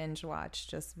like binge watch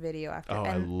just video after. Oh,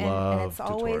 and it's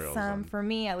always for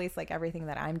me at least, like everything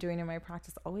that I'm doing in my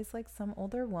practice, always like some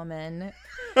older woman,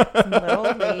 some little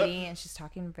old lady, and she's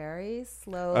talking very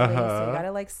slowly. So you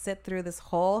gotta like sit through this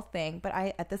whole thing. But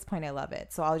at this point I love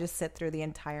it. So I'll just sit through the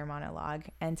entire monologue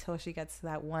until she gets to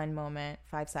that one moment,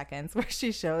 5 seconds, where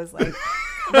she shows like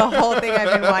the whole thing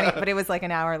I've been wanting. But it was like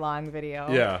an hour-long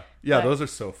video. Yeah, but those are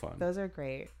so fun. Those are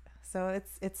great. So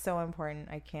it's so important.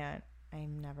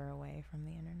 I'm never away from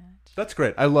the internet. That's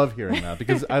great. I love hearing that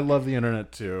because I love the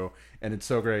internet too. And it's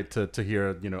so great to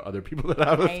hear, other people that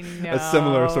have a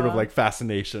similar sort of like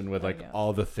fascination with like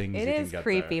all the things you can get there. It is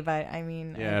creepy, but I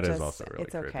mean, it is also really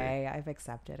it's okay. I've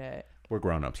accepted it. We're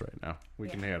grown-ups right now. We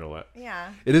can handle it.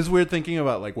 Yeah. It is weird thinking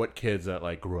about like what kids that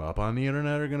like grew up on the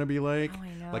internet are going to be like. Oh,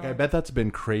 I know. Like I bet that's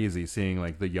been crazy seeing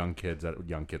like the young kids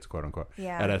quote unquote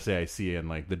at SAIC and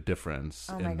like the difference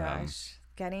in them. Oh my gosh.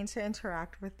 Getting to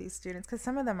interact with these students, because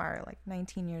some of them are like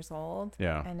 19 years old.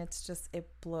 Yeah. And it's just, it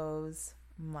blows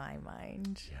my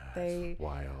mind. Yeah, it's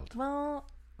wild. Well,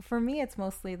 for me, it's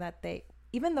mostly that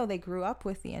even though they grew up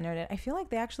with the internet, I feel like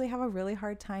they actually have a really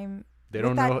hard time. They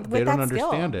don't know. They don't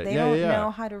understand it. They don't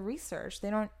know how to research. They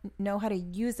don't know how to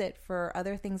use it for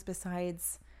other things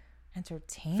besides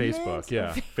entertainment.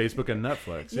 Facebook and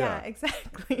Netflix. Yeah,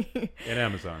 exactly. And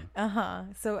Amazon.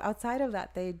 So outside of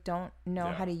that, they don't know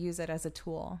how to use it as a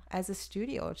tool, as a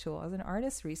studio tool, as an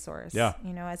artist resource. Yeah.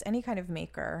 As any kind of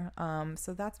maker.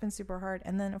 So that's been super hard.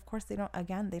 And then of course they don't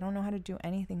know how to do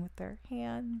anything with their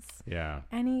hands. Yeah.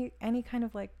 Any kind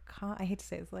of like I hate to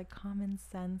say it's like common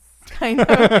sense kind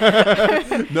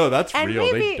of. No, that's and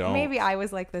real. They don't. Maybe I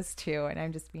was like this too, and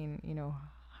I'm just being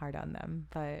hard on them,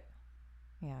 but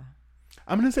yeah.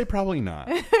 I'm going to say probably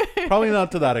not. Probably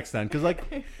not to that extent. Because, like,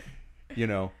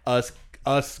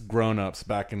 us grown-ups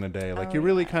back in the day, like, you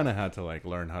really kind of had to, like,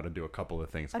 learn how to do a couple of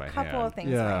things by hand. A couple of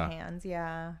things by hands,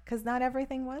 yeah. Because not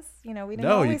everything was, we didn't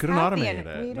No, always you couldn't automate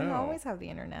it. We didn't always have the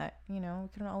internet. We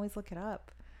couldn't always look it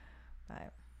up.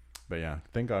 But yeah,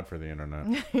 thank God for the internet.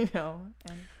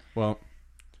 Well,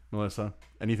 Melissa,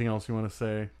 anything else you want to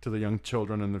say to the young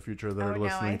children in the future that are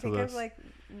listening to this? I've like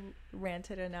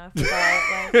ranted enough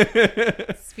about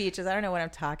like speeches. I don't know what I'm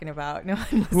talking about. No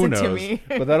one Who listen knows? to me.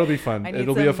 But that'll be fun.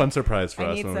 It'll be a fun surprise for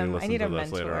us when we listen to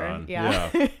this later on. Yeah.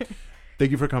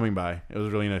 Thank you for coming by. It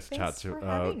was really nice to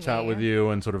chat with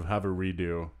you and sort of have a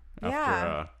redo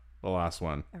after the last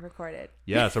one. I recorded.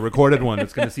 Yeah, it's a recorded one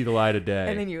that's going to see the light of day.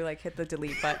 And then you like hit the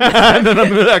delete button. And then I'm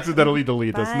going to accidentally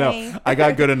delete this. No, I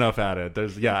got good enough at it.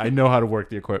 I know how to work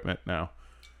the equipment now.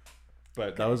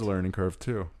 But that was a learning curve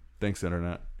too. Thanks,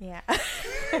 internet. Yeah.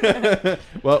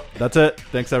 Well, that's it.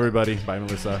 Thanks, everybody. Bye,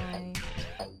 Melissa. Bye.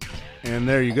 And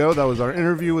there you go. That was our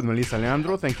interview with Melissa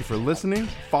Leandro. Thank you for listening.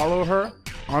 Follow her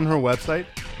on her website,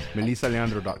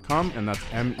 melissaleandro.com, and that's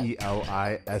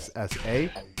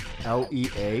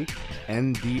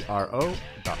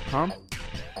MelissALeandro.com.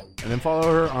 And then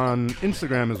follow her on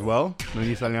Instagram as well,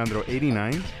 Melissa Leandro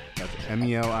 89. That's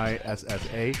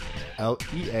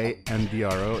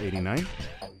MelissALeandro 89.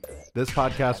 This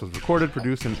podcast was recorded,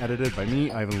 produced, and edited by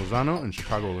me, Ivan Lozano, in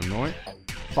Chicago, Illinois.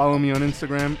 Follow me on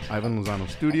Instagram, Ivan Lozano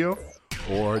Studio,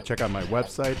 or check out my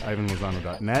website,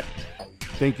 ivanlozano.net.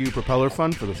 Thank you, Propeller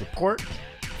Fund, for the support.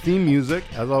 Theme music,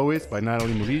 as always, by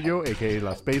Natalie Murillo, aka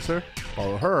La Spacer.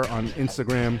 Follow her on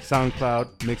Instagram,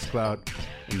 SoundCloud, Mixcloud,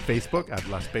 and Facebook at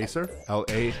La Spacer,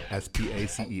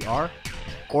 LASPACER,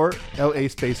 or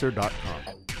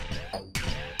laspacer.com.